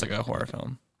 That's like a horror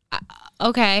film.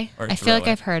 Okay. Or I feel like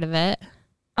thriller. I've heard of it.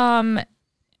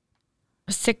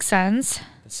 Sixth Sense.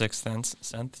 The Sixth Sense,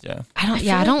 yeah.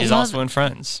 I don't He's love also in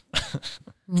Friends.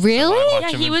 Really? Watch Yeah,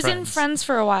 him he in was in Friends. Friends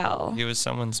for a while. He was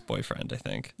someone's boyfriend, I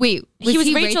think. Wait, He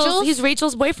was Rachel's? He's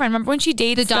Rachel's boyfriend. Remember when she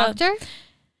dated the doctor?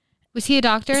 Was he a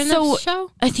doctor in the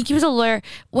show? I think he was a lawyer.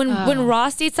 When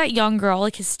Ross dates that young girl,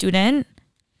 like his student,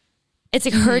 it's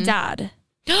like her dad.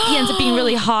 He ends up being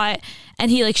really hot, and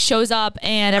he like shows up,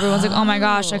 and everyone's like, "Oh my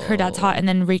gosh, like her dad's hot." And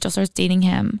then Rachel starts dating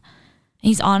him. And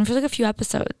he's on for like a few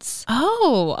episodes.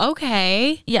 Oh,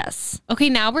 okay. Yes, Okay,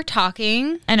 now we're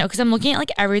talking. I know because I'm looking at like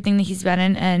everything that he's been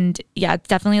in, and yeah, it's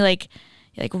definitely like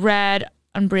Red,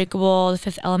 Unbreakable, The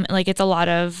Fifth Element. Like, it's a lot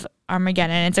of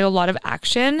Armageddon. It's like a lot of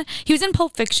action. He was in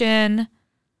Pulp Fiction.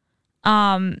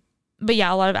 But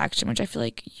yeah, a lot of action, which I feel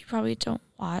like you probably don't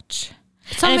watch.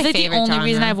 It's not And I my feel like the favorite only genre.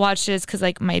 reason I've watched it is because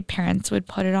like my parents would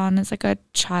put it on as like a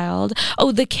child.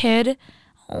 Oh, The Kid.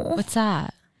 Oh, What's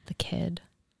that? The Kid.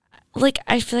 like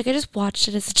I feel like I just watched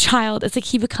it as a child. It's like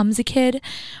he becomes a kid,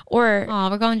 or Oh,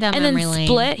 we're going down and then memory lane.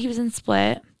 Split. He was in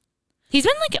Split. He's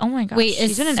been like, oh my gosh, Wait,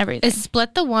 he's been in everything Is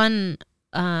Split the one?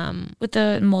 with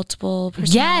the multiple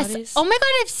Yes. personalities. Oh my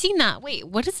God, I've seen that. Wait,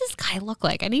 what does this guy look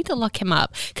like? I need to look him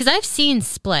up because I've seen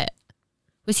Split.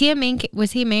 Was he a main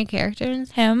character?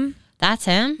 Him. That's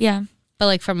him. Yeah. But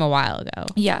like from a while ago.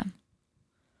 Yeah.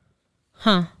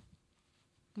 Huh.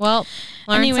 Well,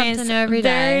 learn Anyways, something new every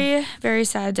day. very, very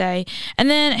sad day. And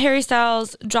then Harry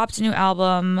Styles dropped a new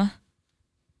album,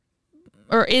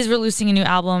 or is releasing a new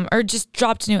album, or just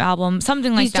dropped a new album,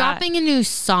 something like He's that. dropping a new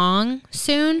song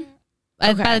soon.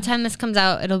 Okay. By the time this comes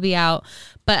out, it'll be out.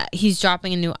 But he's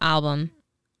dropping a new album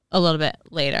a little bit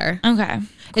later. Okay.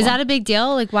 Is that a big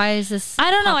deal? Like, why is this? I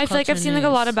don't know. pop I feel like I've culture seen like a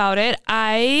lot news? about it.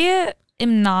 I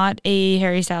am not a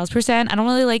Harry Styles person. I don't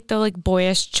really like the like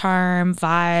boyish charm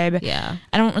vibe. Yeah.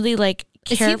 I don't really like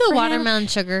Is care he the for him. watermelon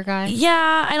sugar guy?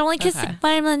 Yeah, I don't like his Okay.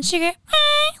 watermelon sugar.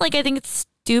 Like, I think it's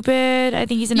stupid. I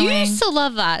think he's annoying. You used to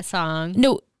love that song.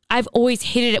 No, I've always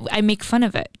hated it. I make fun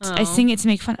of it. I Oh. sing it to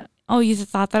make fun of. Oh, you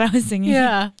thought that I was singing?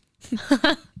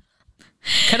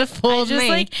 Could have I fooled just me.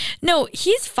 like, no,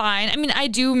 he's fine. I mean, I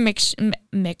do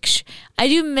I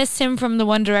do miss him from the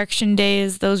One Direction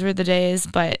days. Those were the days,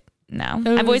 but no.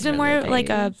 I've always been more like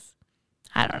a,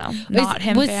 I don't know, not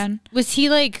him fan. Was he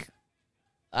like,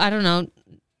 I don't know,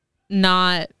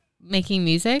 not making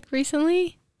music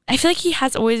recently? I feel like he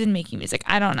has always been making music.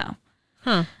 I don't know.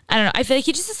 Huh. I don't know. I feel like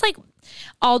he just is like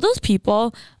all those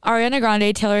people, Ariana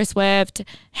Grande, Taylor Swift,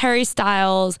 Harry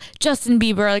Styles, Justin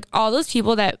Bieber, like all those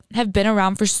people that have been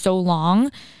around for so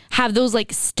long have those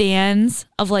like stans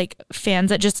of like fans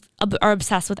that just are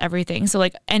obsessed with everything. So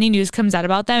like any news comes out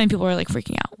about them and people are like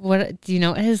freaking out. What do you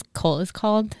know what his cult is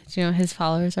called? Do you know what his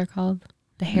followers are called?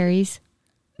 The Harrys?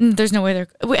 There's no way they're.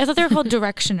 Wait, I thought they were called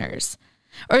Directioners,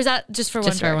 or is that just for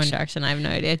Just One for One Direction? Direction. I have no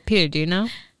idea. Peter, do you know?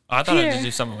 I thought I had Peter. to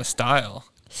do something with style.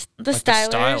 The Like the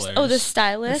stylers. Oh, the stylers.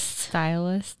 stylists.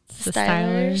 Stylists. The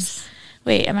Stylers. stylers.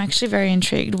 Wait, I'm actually very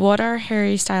intrigued. What are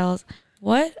Harry Styles?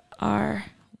 What are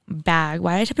bag?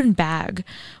 Why did I type in bag?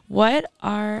 What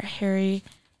are Harry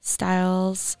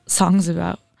Styles songs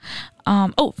about?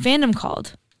 Fandom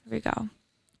called. Here we go.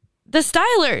 The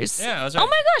Stylers. Yeah, I was Oh right.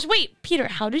 my gosh! Wait, Peter,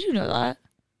 how did you know that?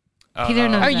 Peter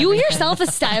knows Are you everything. yourself a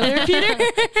styler, Peter?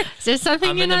 Is there something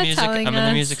I'm you're in the not music. telling I'm us? in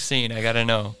the music scene. I gotta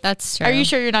know. That's true. Are you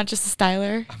sure you're not just a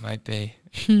styler? I might be.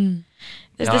 There's No,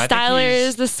 the I think Stylers,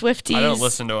 he's- the Swifties, I don't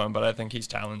listen to him, but I think he's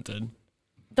talented.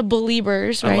 the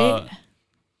Beliebers, I'm right?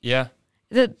 Yeah,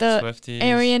 the Swifties.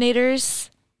 Arianators.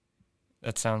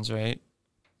 That sounds right.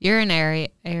 You're an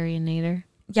Aryanator.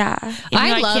 Yeah, even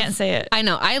though I can't say it. I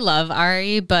know. I love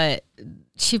Ari, but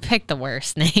she picked the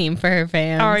worst name for her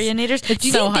fans. Arianators. It's do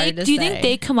you so think hard to do you say. think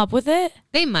they come up with it?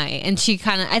 They might, and she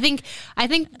kind of. I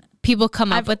think people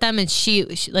come up with them, and she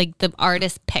like the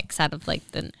artist picks out of like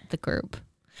the group,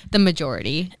 the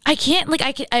majority. I can't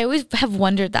I always have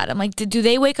wondered that. I'm like, do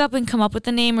they wake up and come up with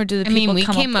the name, or do the I people mean, we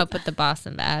come came up up with the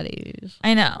Boston Baddies.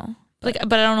 I know, but I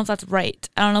don't know if that's right.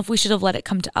 I don't know if we should have let it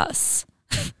come to us.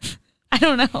 I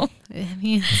don't know. I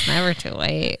mean, it's never too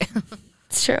late.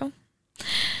 It's true.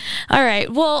 All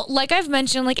right. Well, like I've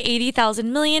mentioned like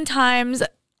 80,000 million times,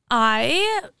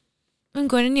 I am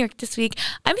going to New York this week.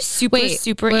 I'm super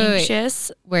Wait.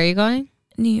 anxious. Where are you going?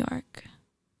 New York.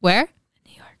 Where?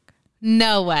 New York.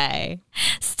 No way.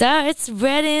 Starts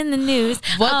spreading the news.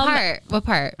 What part? What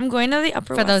part? I'm going to the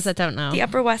Upper For West. those that don't know. The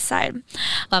Upper West Side.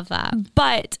 Love that.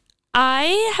 But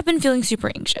I have been feeling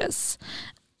super anxious.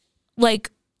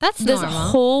 Like That's this normal.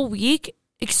 whole week,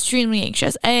 extremely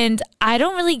anxious. And I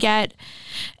don't really get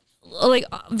like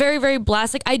very, very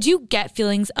blessed. Like I do get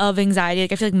feelings of anxiety.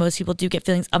 Like I feel like most people do get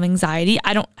feelings of anxiety.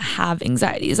 I don't have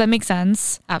anxiety. Does that make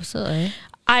sense? Absolutely.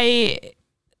 I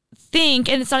think,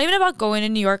 and it's not even about going to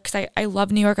New York because I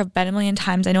love New York. I've been a million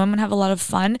times. I know I'm going to have a lot of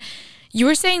fun. You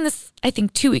were saying this, I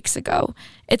think, 2 weeks ago.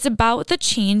 It's about the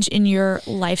change in your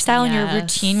lifestyle and your Yes.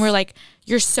 routine where like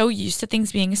you're so used to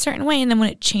things being a certain way. And then when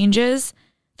it changes,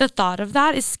 the thought of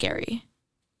that is scary.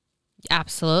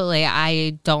 Absolutely.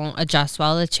 I don't adjust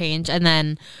well to change. And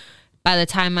then by the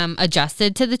time I'm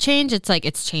adjusted to the change, it's like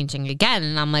it's changing again.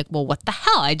 And I'm like, well, what the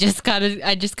hell? I just got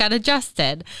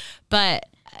adjusted. But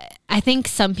I think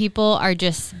some people are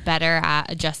just better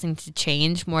at adjusting to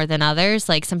change more than others.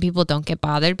 Like some people don't get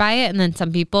bothered by it. And then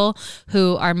some people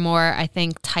who are more, I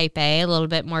think, type A, a little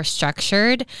bit more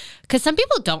structured. Because some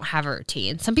people don't have a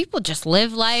routine. Some people just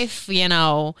live life, Live,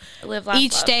 laugh,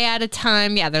 each love. day at a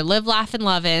time. Yeah, they're live, laugh, and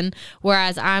loving.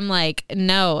 Whereas I'm like,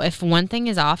 no, if one thing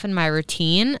is off in my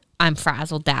routine, I'm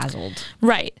frazzled dazzled.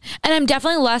 Right. And I'm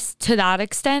definitely less to that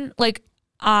extent. Like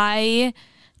I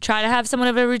try to have somewhat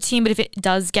of a routine, but if it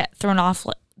does get thrown off,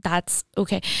 that's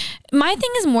okay. My thing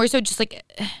is more so just like,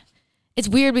 it's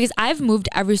weird because I've moved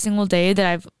every single year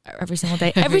that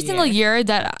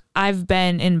I've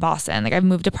been in Boston. Like I've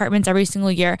moved apartments every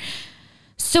single year.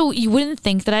 So you wouldn't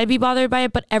think that I'd be bothered by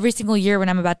it, but every single year when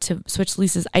I'm about to switch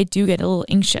leases, I do get a little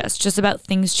anxious just about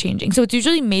things changing. So it's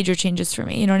usually major changes for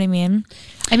me. You know what I mean?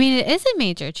 I mean, it is a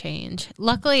major change.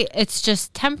 Luckily, it's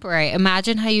just temporary.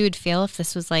 Imagine how you would feel if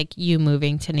this was like you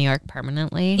moving to New York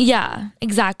permanently. Yeah,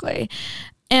 exactly.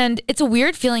 And it's a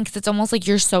weird feeling because it's almost like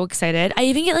you're so excited. I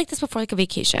even get like this before like a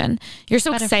vacation. You're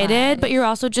so excited, but you're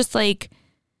also just like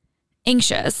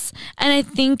anxious. And I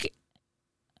think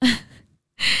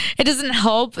it doesn't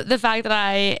help the fact that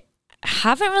I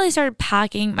haven't really started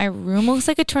packing. My room looks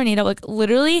like a tornado. Like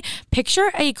literally picture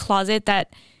a closet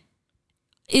that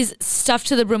is stuffed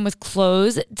to the brim with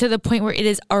clothes to the point where it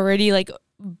is already like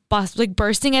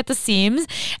bursting at the seams.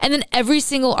 And then every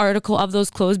single article of those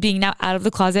clothes being now out of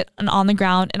the closet and on the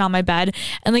ground and on my bed.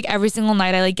 And like every single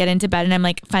night I like get into bed and I'm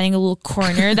like finding a little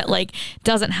corner that like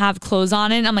doesn't have clothes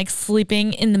on it. And I'm like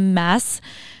sleeping in the mess.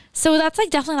 So that's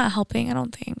like definitely not helping, I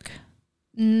don't think.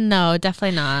 No,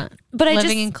 definitely not. But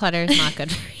living in clutter is not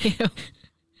good for you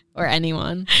or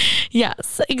anyone.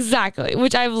 Yes, exactly,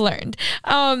 which I've learned.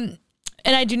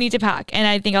 And I do need to pack, and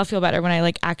I think I'll feel better when I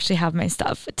like actually have my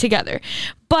stuff together.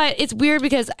 But it's weird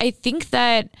because I think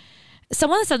that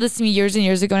someone said this to me years and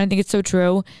years ago, and I think it's so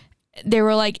true. They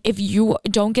were like, if you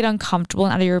don't get uncomfortable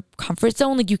and out of your comfort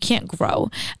zone, like you can't grow.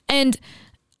 And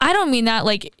I don't mean that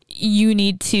like you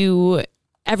need to,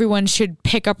 everyone should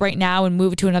pick up right now and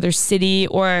move to another city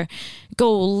or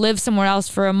go live somewhere else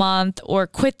for a month or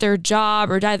quit their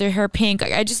job or dye their hair pink.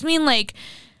 Like, I just mean like,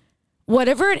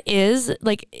 whatever it is,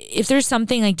 like if there's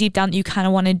something like deep down that you kind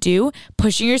of want to do,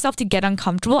 pushing yourself to get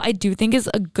uncomfortable, I do think is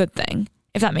a good thing,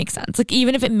 if that makes sense. Like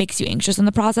even if it makes you anxious in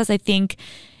the process, I think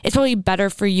it's probably better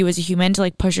for you as a human to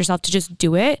like push yourself to just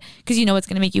do it because you know it's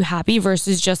going to make you happy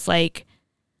versus just like,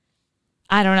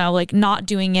 I don't know, like not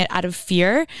doing it out of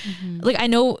fear. Mm-hmm. Like I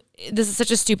know this is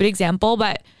such a stupid example,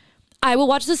 but I will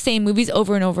watch the same movies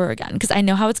over and over again because I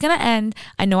know how it's going to end.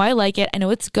 I know I like it. I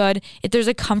know it's good. If there's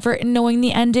a comfort in knowing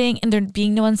the ending and there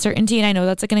being no uncertainty, and I know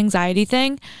that's like an anxiety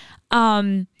thing,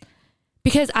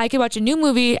 because I could watch a new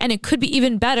movie and it could be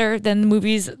even better than the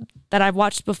movies that I've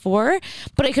watched before,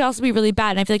 but it could also be really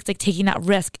bad. And I feel like it's like taking that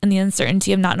risk and the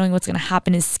uncertainty of not knowing what's going to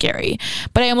happen is scary.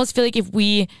 But I almost feel like if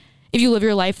you live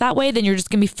your life that way, then you're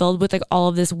just going to be filled with like all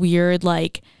of this weird,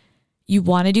 like you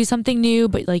want to do something new,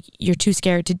 but like you're too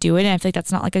scared to do it. And I feel like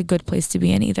that's not like a good place to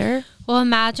be in either. Well,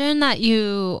 imagine that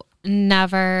you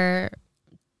never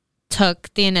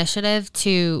took the initiative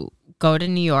to go to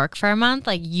New York for a month.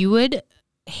 Like you would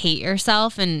hate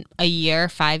yourself in a year,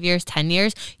 5 years, 10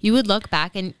 years. You would look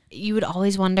back and you would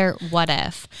always wonder, what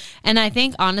if? And I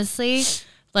think honestly,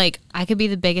 like I could be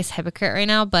the biggest hypocrite right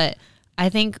now, but I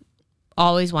think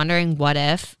always wondering what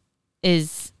if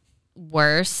is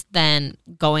worse than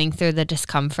going through the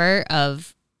discomfort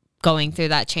of going through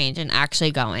that change and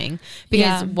actually going,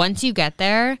 because once you get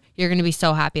there, you're going to be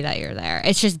so happy that you're there.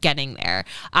 It's just getting there.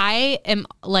 I am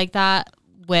like that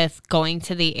with going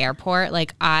to the airport.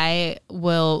 Like I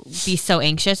will be so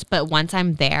anxious, but once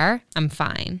I'm there, I'm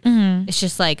fine. Mm-hmm. It's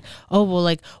just like, oh, well,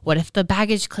 like what if the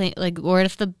baggage what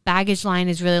if the baggage line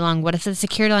is really long? What if the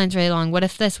security line is really long? What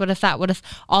if this, what if that, what if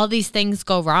all these things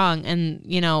go wrong? And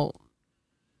you know,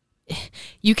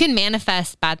 you can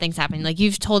manifest bad things happening. Like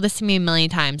you've told this to me a million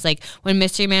times. Like when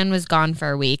Mystery Man was gone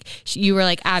for a week, you were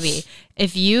like, Abby,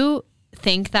 if you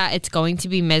think that it's going to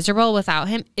be miserable without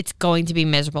him, it's going to be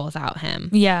miserable without him.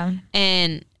 Yeah.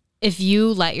 And if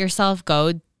you let yourself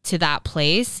go to that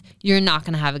place, you're not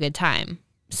going to have a good time.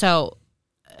 So,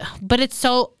 but it's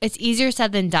easier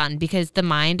said than done because the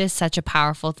mind is such a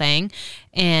powerful thing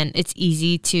and it's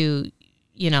easy to,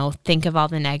 think of all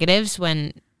the negatives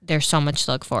when there's so much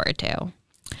to look forward to.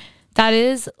 That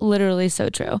is literally so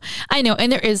true. I know.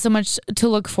 And there is so much to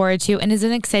look forward to and it's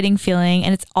an exciting feeling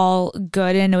and it's all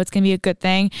good and I know it's going to be a good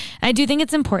thing. And I do think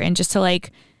it's important just to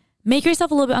like make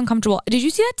yourself a little bit uncomfortable. Did you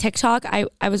see that TikTok?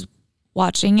 I was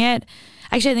watching it.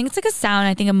 Actually, I think it's like a sound.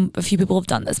 I think a few people have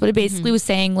done this, but it basically was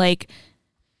saying like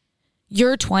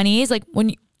your 20s, like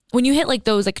when when you hit like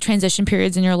those like transition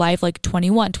periods in your life, like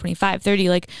 21, 25, 30,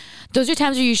 like those are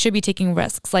times where you should be taking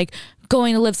risks, like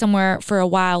going to live somewhere for a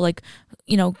while, like,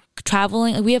 you know,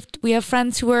 traveling. Like we have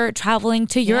friends who are traveling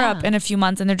to Europe in a few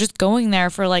months, and they're just going there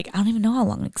for like, I don't even know how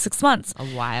long, like 6 months. A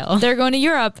while. They're going to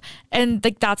Europe, and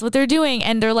like that's what they're doing.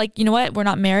 And they're like, you know what? We're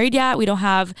not married yet. We don't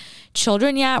have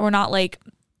children yet. We're not like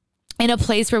in a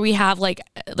place where we have like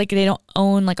they don't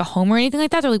own like a home or anything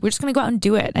like that. They're like, we're just gonna go out and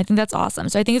do it. And I think that's awesome.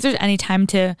 So I think if there's any time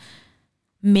to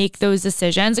make those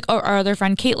decisions, like our other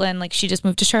friend Caitlin, like she just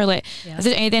moved to Charlotte. Yeah. If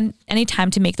there's any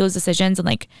time to make those decisions and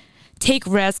like take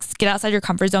risks, get outside your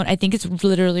comfort zone, I think it's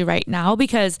literally right now,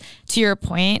 because to your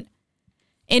point,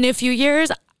 in a few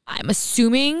years, I'm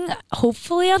assuming,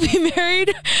 hopefully I'll be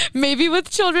married, maybe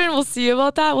with children. We'll see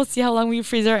about that. We'll see how long we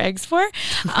freeze our eggs for.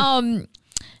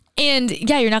 And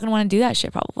yeah, you're not going to want to do that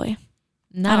shit probably.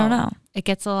 No, I don't know. It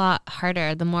gets a lot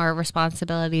harder the more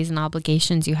responsibilities and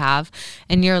obligations you have.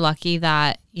 And you're lucky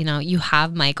that, you know, you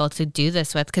have Michael to do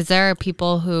this with, because there are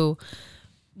people who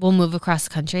will move across the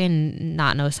country and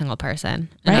not know a single person.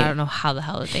 And Right. I don't know how the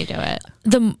hell that they do it.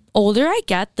 The older I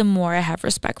get, the more I have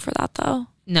respect for that though.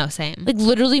 No, same. Like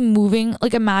literally moving,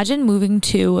 like imagine moving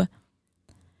to,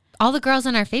 All the girls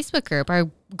in our Facebook group are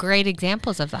great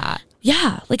examples of that.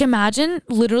 yeah, like imagine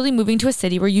literally moving to a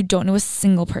city where you don't know a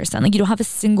single person. Like you don't have a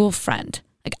single friend.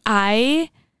 Like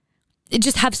I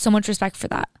just have so much respect for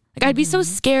that. Like I'd be so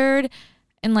scared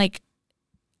and like,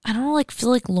 I don't know, like feel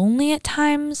like lonely at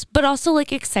times, but also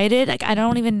like excited. Like I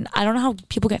don't know how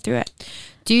people get through it.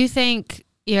 Do you think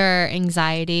your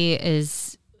anxiety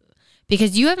is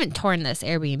because you haven't torn this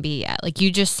Airbnb yet? Like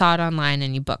you just saw it online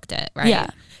and you booked it, right? Yeah.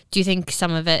 Do you think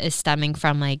some of it is stemming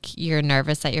from like you're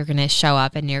nervous that you're going to show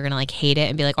up and you're going to like hate it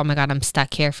and be like, oh my God, I'm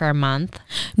stuck here for a month?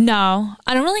 No,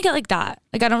 I don't really get like that.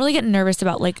 Like I don't really get nervous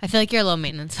about like, I feel like you're low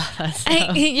maintenance with us. So.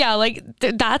 yeah, like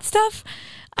that stuff.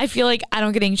 I feel like I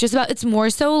don't get anxious about. It's more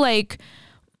so like,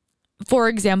 for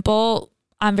example,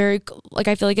 I'm very like,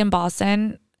 I feel like in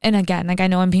Boston, and again, like I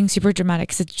know I'm being super dramatic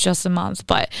because it's just a month,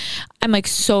 but I'm like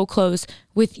so close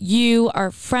with you, our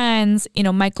friends, you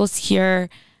know, Michael's here,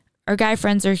 our guy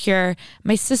friends are here.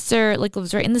 My sister like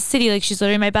lives right in the city. Like she's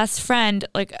literally my best friend.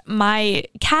 Like my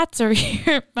cats are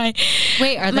here.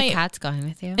 Wait, are the cats going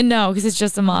with you? No, because it's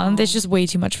just a month. It's just way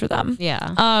too much for them.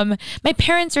 Yeah. My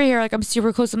parents are here. Like I'm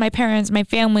super close with my parents, my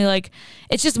family. Like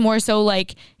it's just more so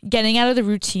like getting out of the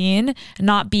routine,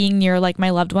 not being near like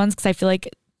my loved ones. Cause I feel like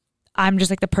I'm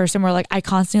just like the person where like I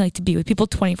constantly like to be with people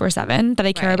 24/7 that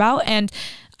I care about. And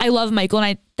I love Michael,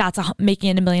 and that's making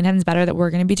it a million times better that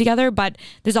we're going to be together. But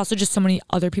there's also just so many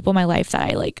other people in my life that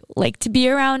I like to be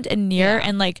around and near.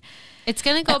 And like, it's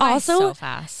going to go by so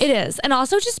fast. It is. And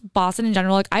also just Boston in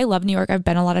general. Like I love New York. I've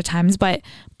been a lot of times, but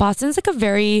Boston's like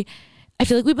I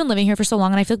feel like we've been living here for so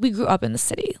long, and I feel like we grew up in the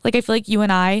city. Like I feel like you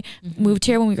and I moved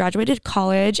here when we graduated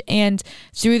college, and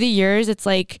through the years, it's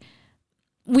like,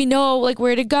 we know like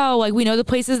where to go. Like we know the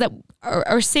places that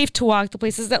are safe to walk, the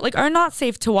places that like are not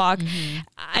safe to walk.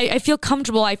 I feel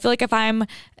comfortable. I feel like if I'm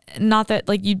not that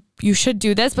like you should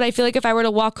do this, but I feel like if I were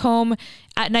to walk home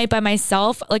at night by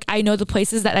myself, like I know the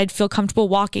places that I'd feel comfortable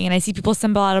walking, and I see people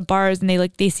assemble out of bars and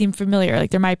they seem familiar, like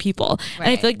they're my people. Right. And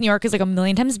I feel like New York is like a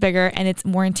million times bigger and it's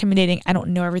more intimidating. I don't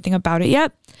know everything about it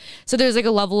yet. So there's like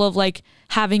a level of like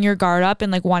having your guard up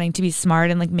and like wanting to be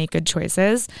smart and like make good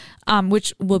choices,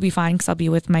 which will be fine because I'll be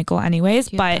with Michael anyways.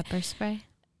 Do you but have pepper spray?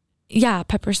 Yeah,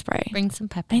 pepper spray. Bring some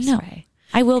pepper spray.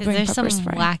 I will bring there's pepper some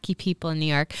spray. wacky people in New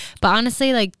York. But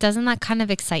honestly, like, doesn't that kind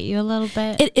of excite you a little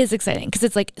bit? It is exciting because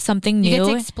it's like something new. You get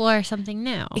to explore something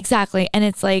new. Exactly. And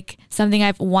it's like something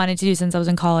I've wanted to do since I was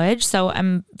in college. So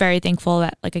I'm very thankful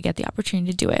that like I get the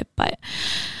opportunity to do it. But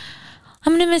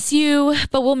I'm going to miss you,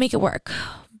 but we'll make it work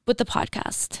with the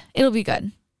podcast. It'll be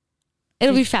good.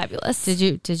 It'll be fabulous. Did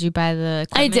you buy the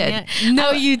equipment I did. yet?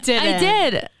 No, you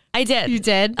didn't. I did. You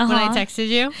did? When I texted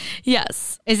you?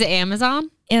 Yes. Is it Amazon?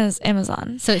 It's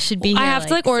Amazon. So it should be here, I have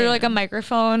to like order soon. like a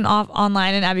microphone off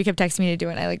online, and Abby kept texting me to do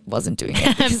it, and I like wasn't doing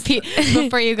it.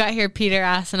 Before you got here, Peter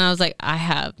asked, and I was like, I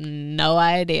have no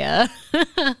idea.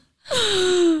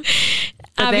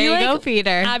 Abby, there you go, Peter.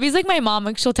 Abby's like my mom.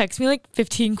 Like she'll text me like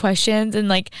 15 questions, and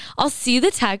like I'll see the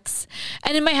texts,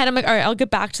 and in my head I'm like, all right, I'll get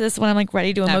back to this when I'm like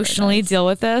ready to emotionally deal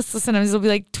with this. So sometimes it'll be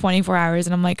like 24 hours,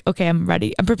 and I'm like, okay, I'm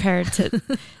ready. I'm prepared to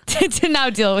to now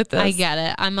deal with this. I get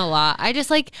it. I'm a lot. I just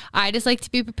like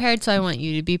to be prepared, so I want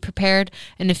you to be prepared.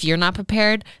 And if you're not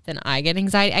prepared, then I get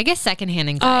anxiety. I guess secondhand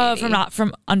anxiety.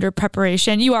 From under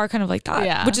preparation. You are kind of like that.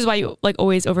 Yeah. Which is why you like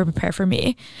always over prepare for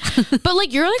me. But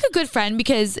like you're like a good friend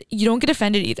because you don't get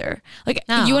offended either. Like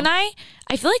you and I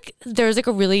feel like there's like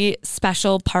a really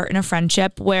special part in a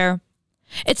friendship where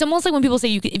It's almost like when people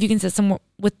say if you can sit somewhere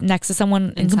next to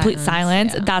someone in complete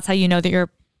silence, that's how you know that you're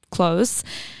close.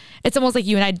 It's almost like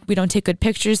you and I, we don't take good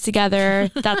pictures together.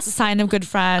 That's a sign of good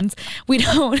friends. We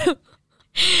don't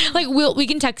like we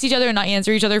can text each other and not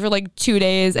answer each other for like 2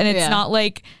 days, and it's not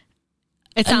like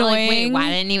it's annoying. Not like, wait, why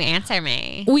didn't you answer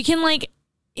me? We can like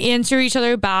answer each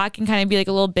other back and kind of be like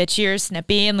a little bitchy or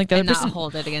snippy, and like the other person not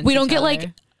hold it against. We don't each get other. like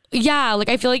like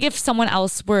I feel like if someone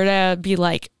else were to be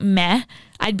like meh,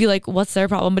 I'd be like, what's their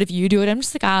problem? But if you do it, I'm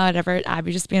just like, whatever.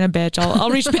 Abby just being a bitch. I'll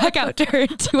reach back out to her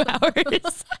in 2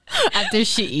 hours after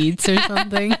she eats or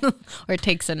something, or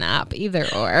takes a nap. Either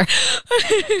or.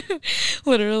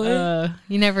 Literally.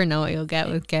 You never know what you'll get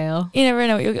with Gail. You never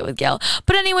know what you'll get with Gail.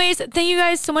 But anyways, thank you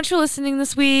guys so much for listening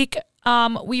this week.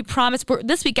 We promise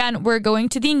this weekend we're going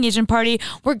to the engagement party.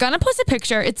 We're gonna post a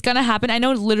picture. It's gonna happen. I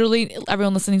know literally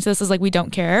everyone listening to this is like, we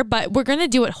don't care, but we're gonna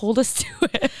do it. Hold us to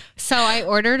it. So I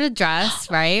ordered a dress,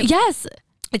 right? Yes.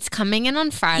 It's coming in on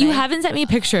Friday. You haven't sent me a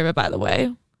picture of it, by the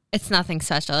way. It's nothing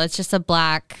special. It's just a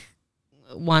black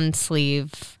one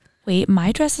sleeve. Wait,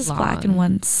 my dress is black and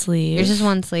one sleeve. Yours is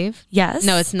one sleeve? Yes.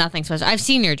 No, it's nothing special. I've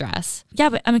seen your dress. Yeah,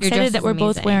 but I'm dress excited that is we're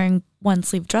both amazing. wearing one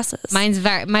sleeve dresses. My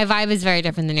vibe is very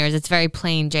different than yours. It's very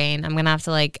plain Jane. I'm gonna have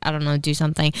to like, I don't know, do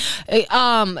something.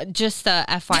 Just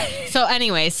FYI. So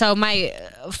anyway, so my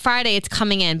Friday it's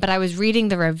coming in, but I was reading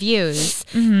the reviews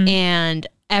and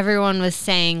everyone was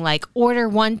saying like, order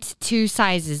 1 to 2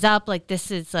 sizes up. Like this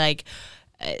is like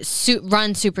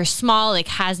run super small, like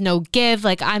has no give.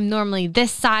 Like I'm normally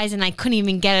this size and I couldn't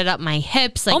even get it up my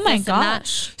hips. Like oh my this and that.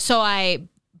 gosh. So I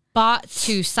bought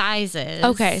 2 sizes.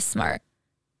 Okay, smart.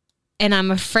 And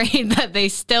I'm afraid that they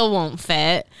still won't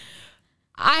fit.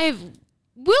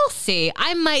 We'll see.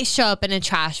 I might show up in a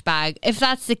trash bag. If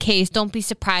that's the case, don't be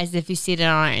surprised if you see it on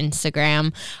our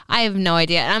Instagram. I have no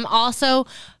idea. And I'm also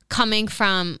coming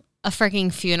from a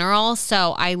freaking funeral,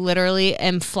 so I literally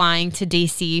am flying to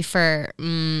DC for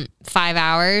 5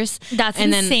 hours. That's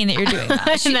and insane that you're doing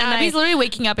that. Abby's literally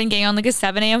waking up and getting on like a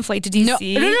 7 a.m. flight to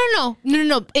DC. No.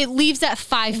 It leaves at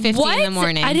 5:50 in the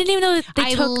morning. I didn't even know that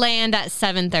I land at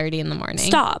 7:30 in the morning.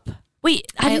 Stop. Wait,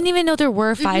 I didn't even know there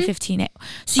were 5:15.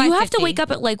 So you have to wake up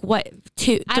at like what,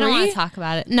 2, 3? I don't want to talk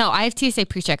about it. No, I have TSA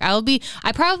pre-check. I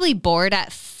probably board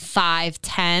at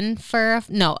 5:20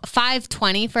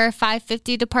 for a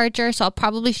 5:50 departure. So I'll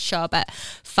probably show up at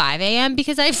 5 a.m.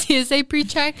 because I have TSA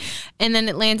pre-check, and then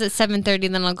it lands at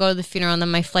 7:30. Then I'll go to the funeral, and then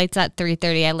my flight's at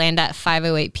 3:30. I land at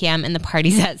 5:08 p.m. and the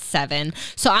party's at 7.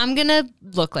 So I'm gonna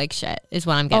look like shit is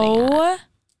what I'm getting at.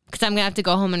 Because I'm gonna have to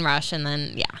go home and rush, and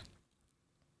then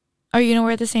Are you gonna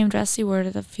wear the same dress you wore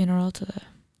to the funeral?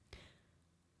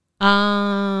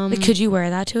 Like, could you wear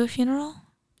that to a funeral?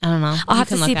 I don't know. I'll have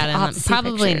to see.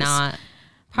 Probably not.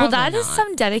 Well, that is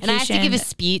some dedication. And I have to give a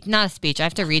speech, not a speech. I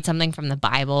have to read something from the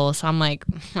Bible. So I'm like,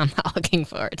 I'm not looking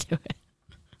forward to it.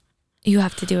 You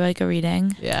have to do like a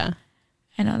reading. Yeah.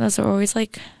 I know. Those are always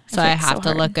like. So I have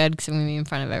to look good because I'm going to be in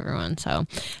front of everyone. So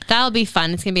that'll be fun.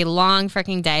 It's going to be a long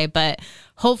freaking day, but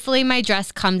hopefully my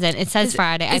dress comes in. It says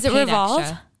Friday. Is it Revolve?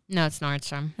 Extra. No, it's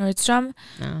Nordstrom. Nordstrom?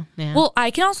 No. Yeah. Well, I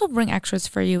can also bring extras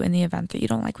for you in the event that you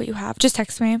don't like what you have. Just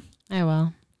text me. I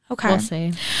will. Okay. We'll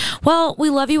see. Well, we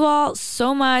love you all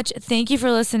so much. Thank you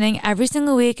for listening every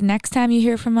single week. Next time you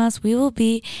hear from us, we will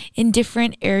be in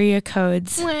different area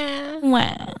codes.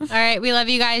 Wow. All right. We love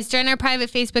you guys. Join our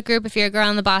private Facebook group if you're a girl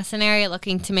in the Boston area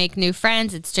looking to make new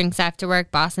friends. It's Drinks After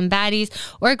Work, Boston Baddies.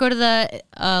 Or go to the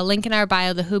link in our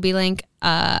bio, the Hoobie link,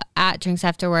 at Drinks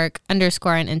After Work _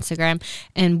 on Instagram.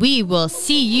 And we will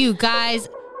see you guys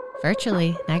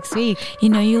virtually next week. You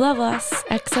know you love us.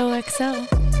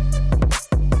 XOXO.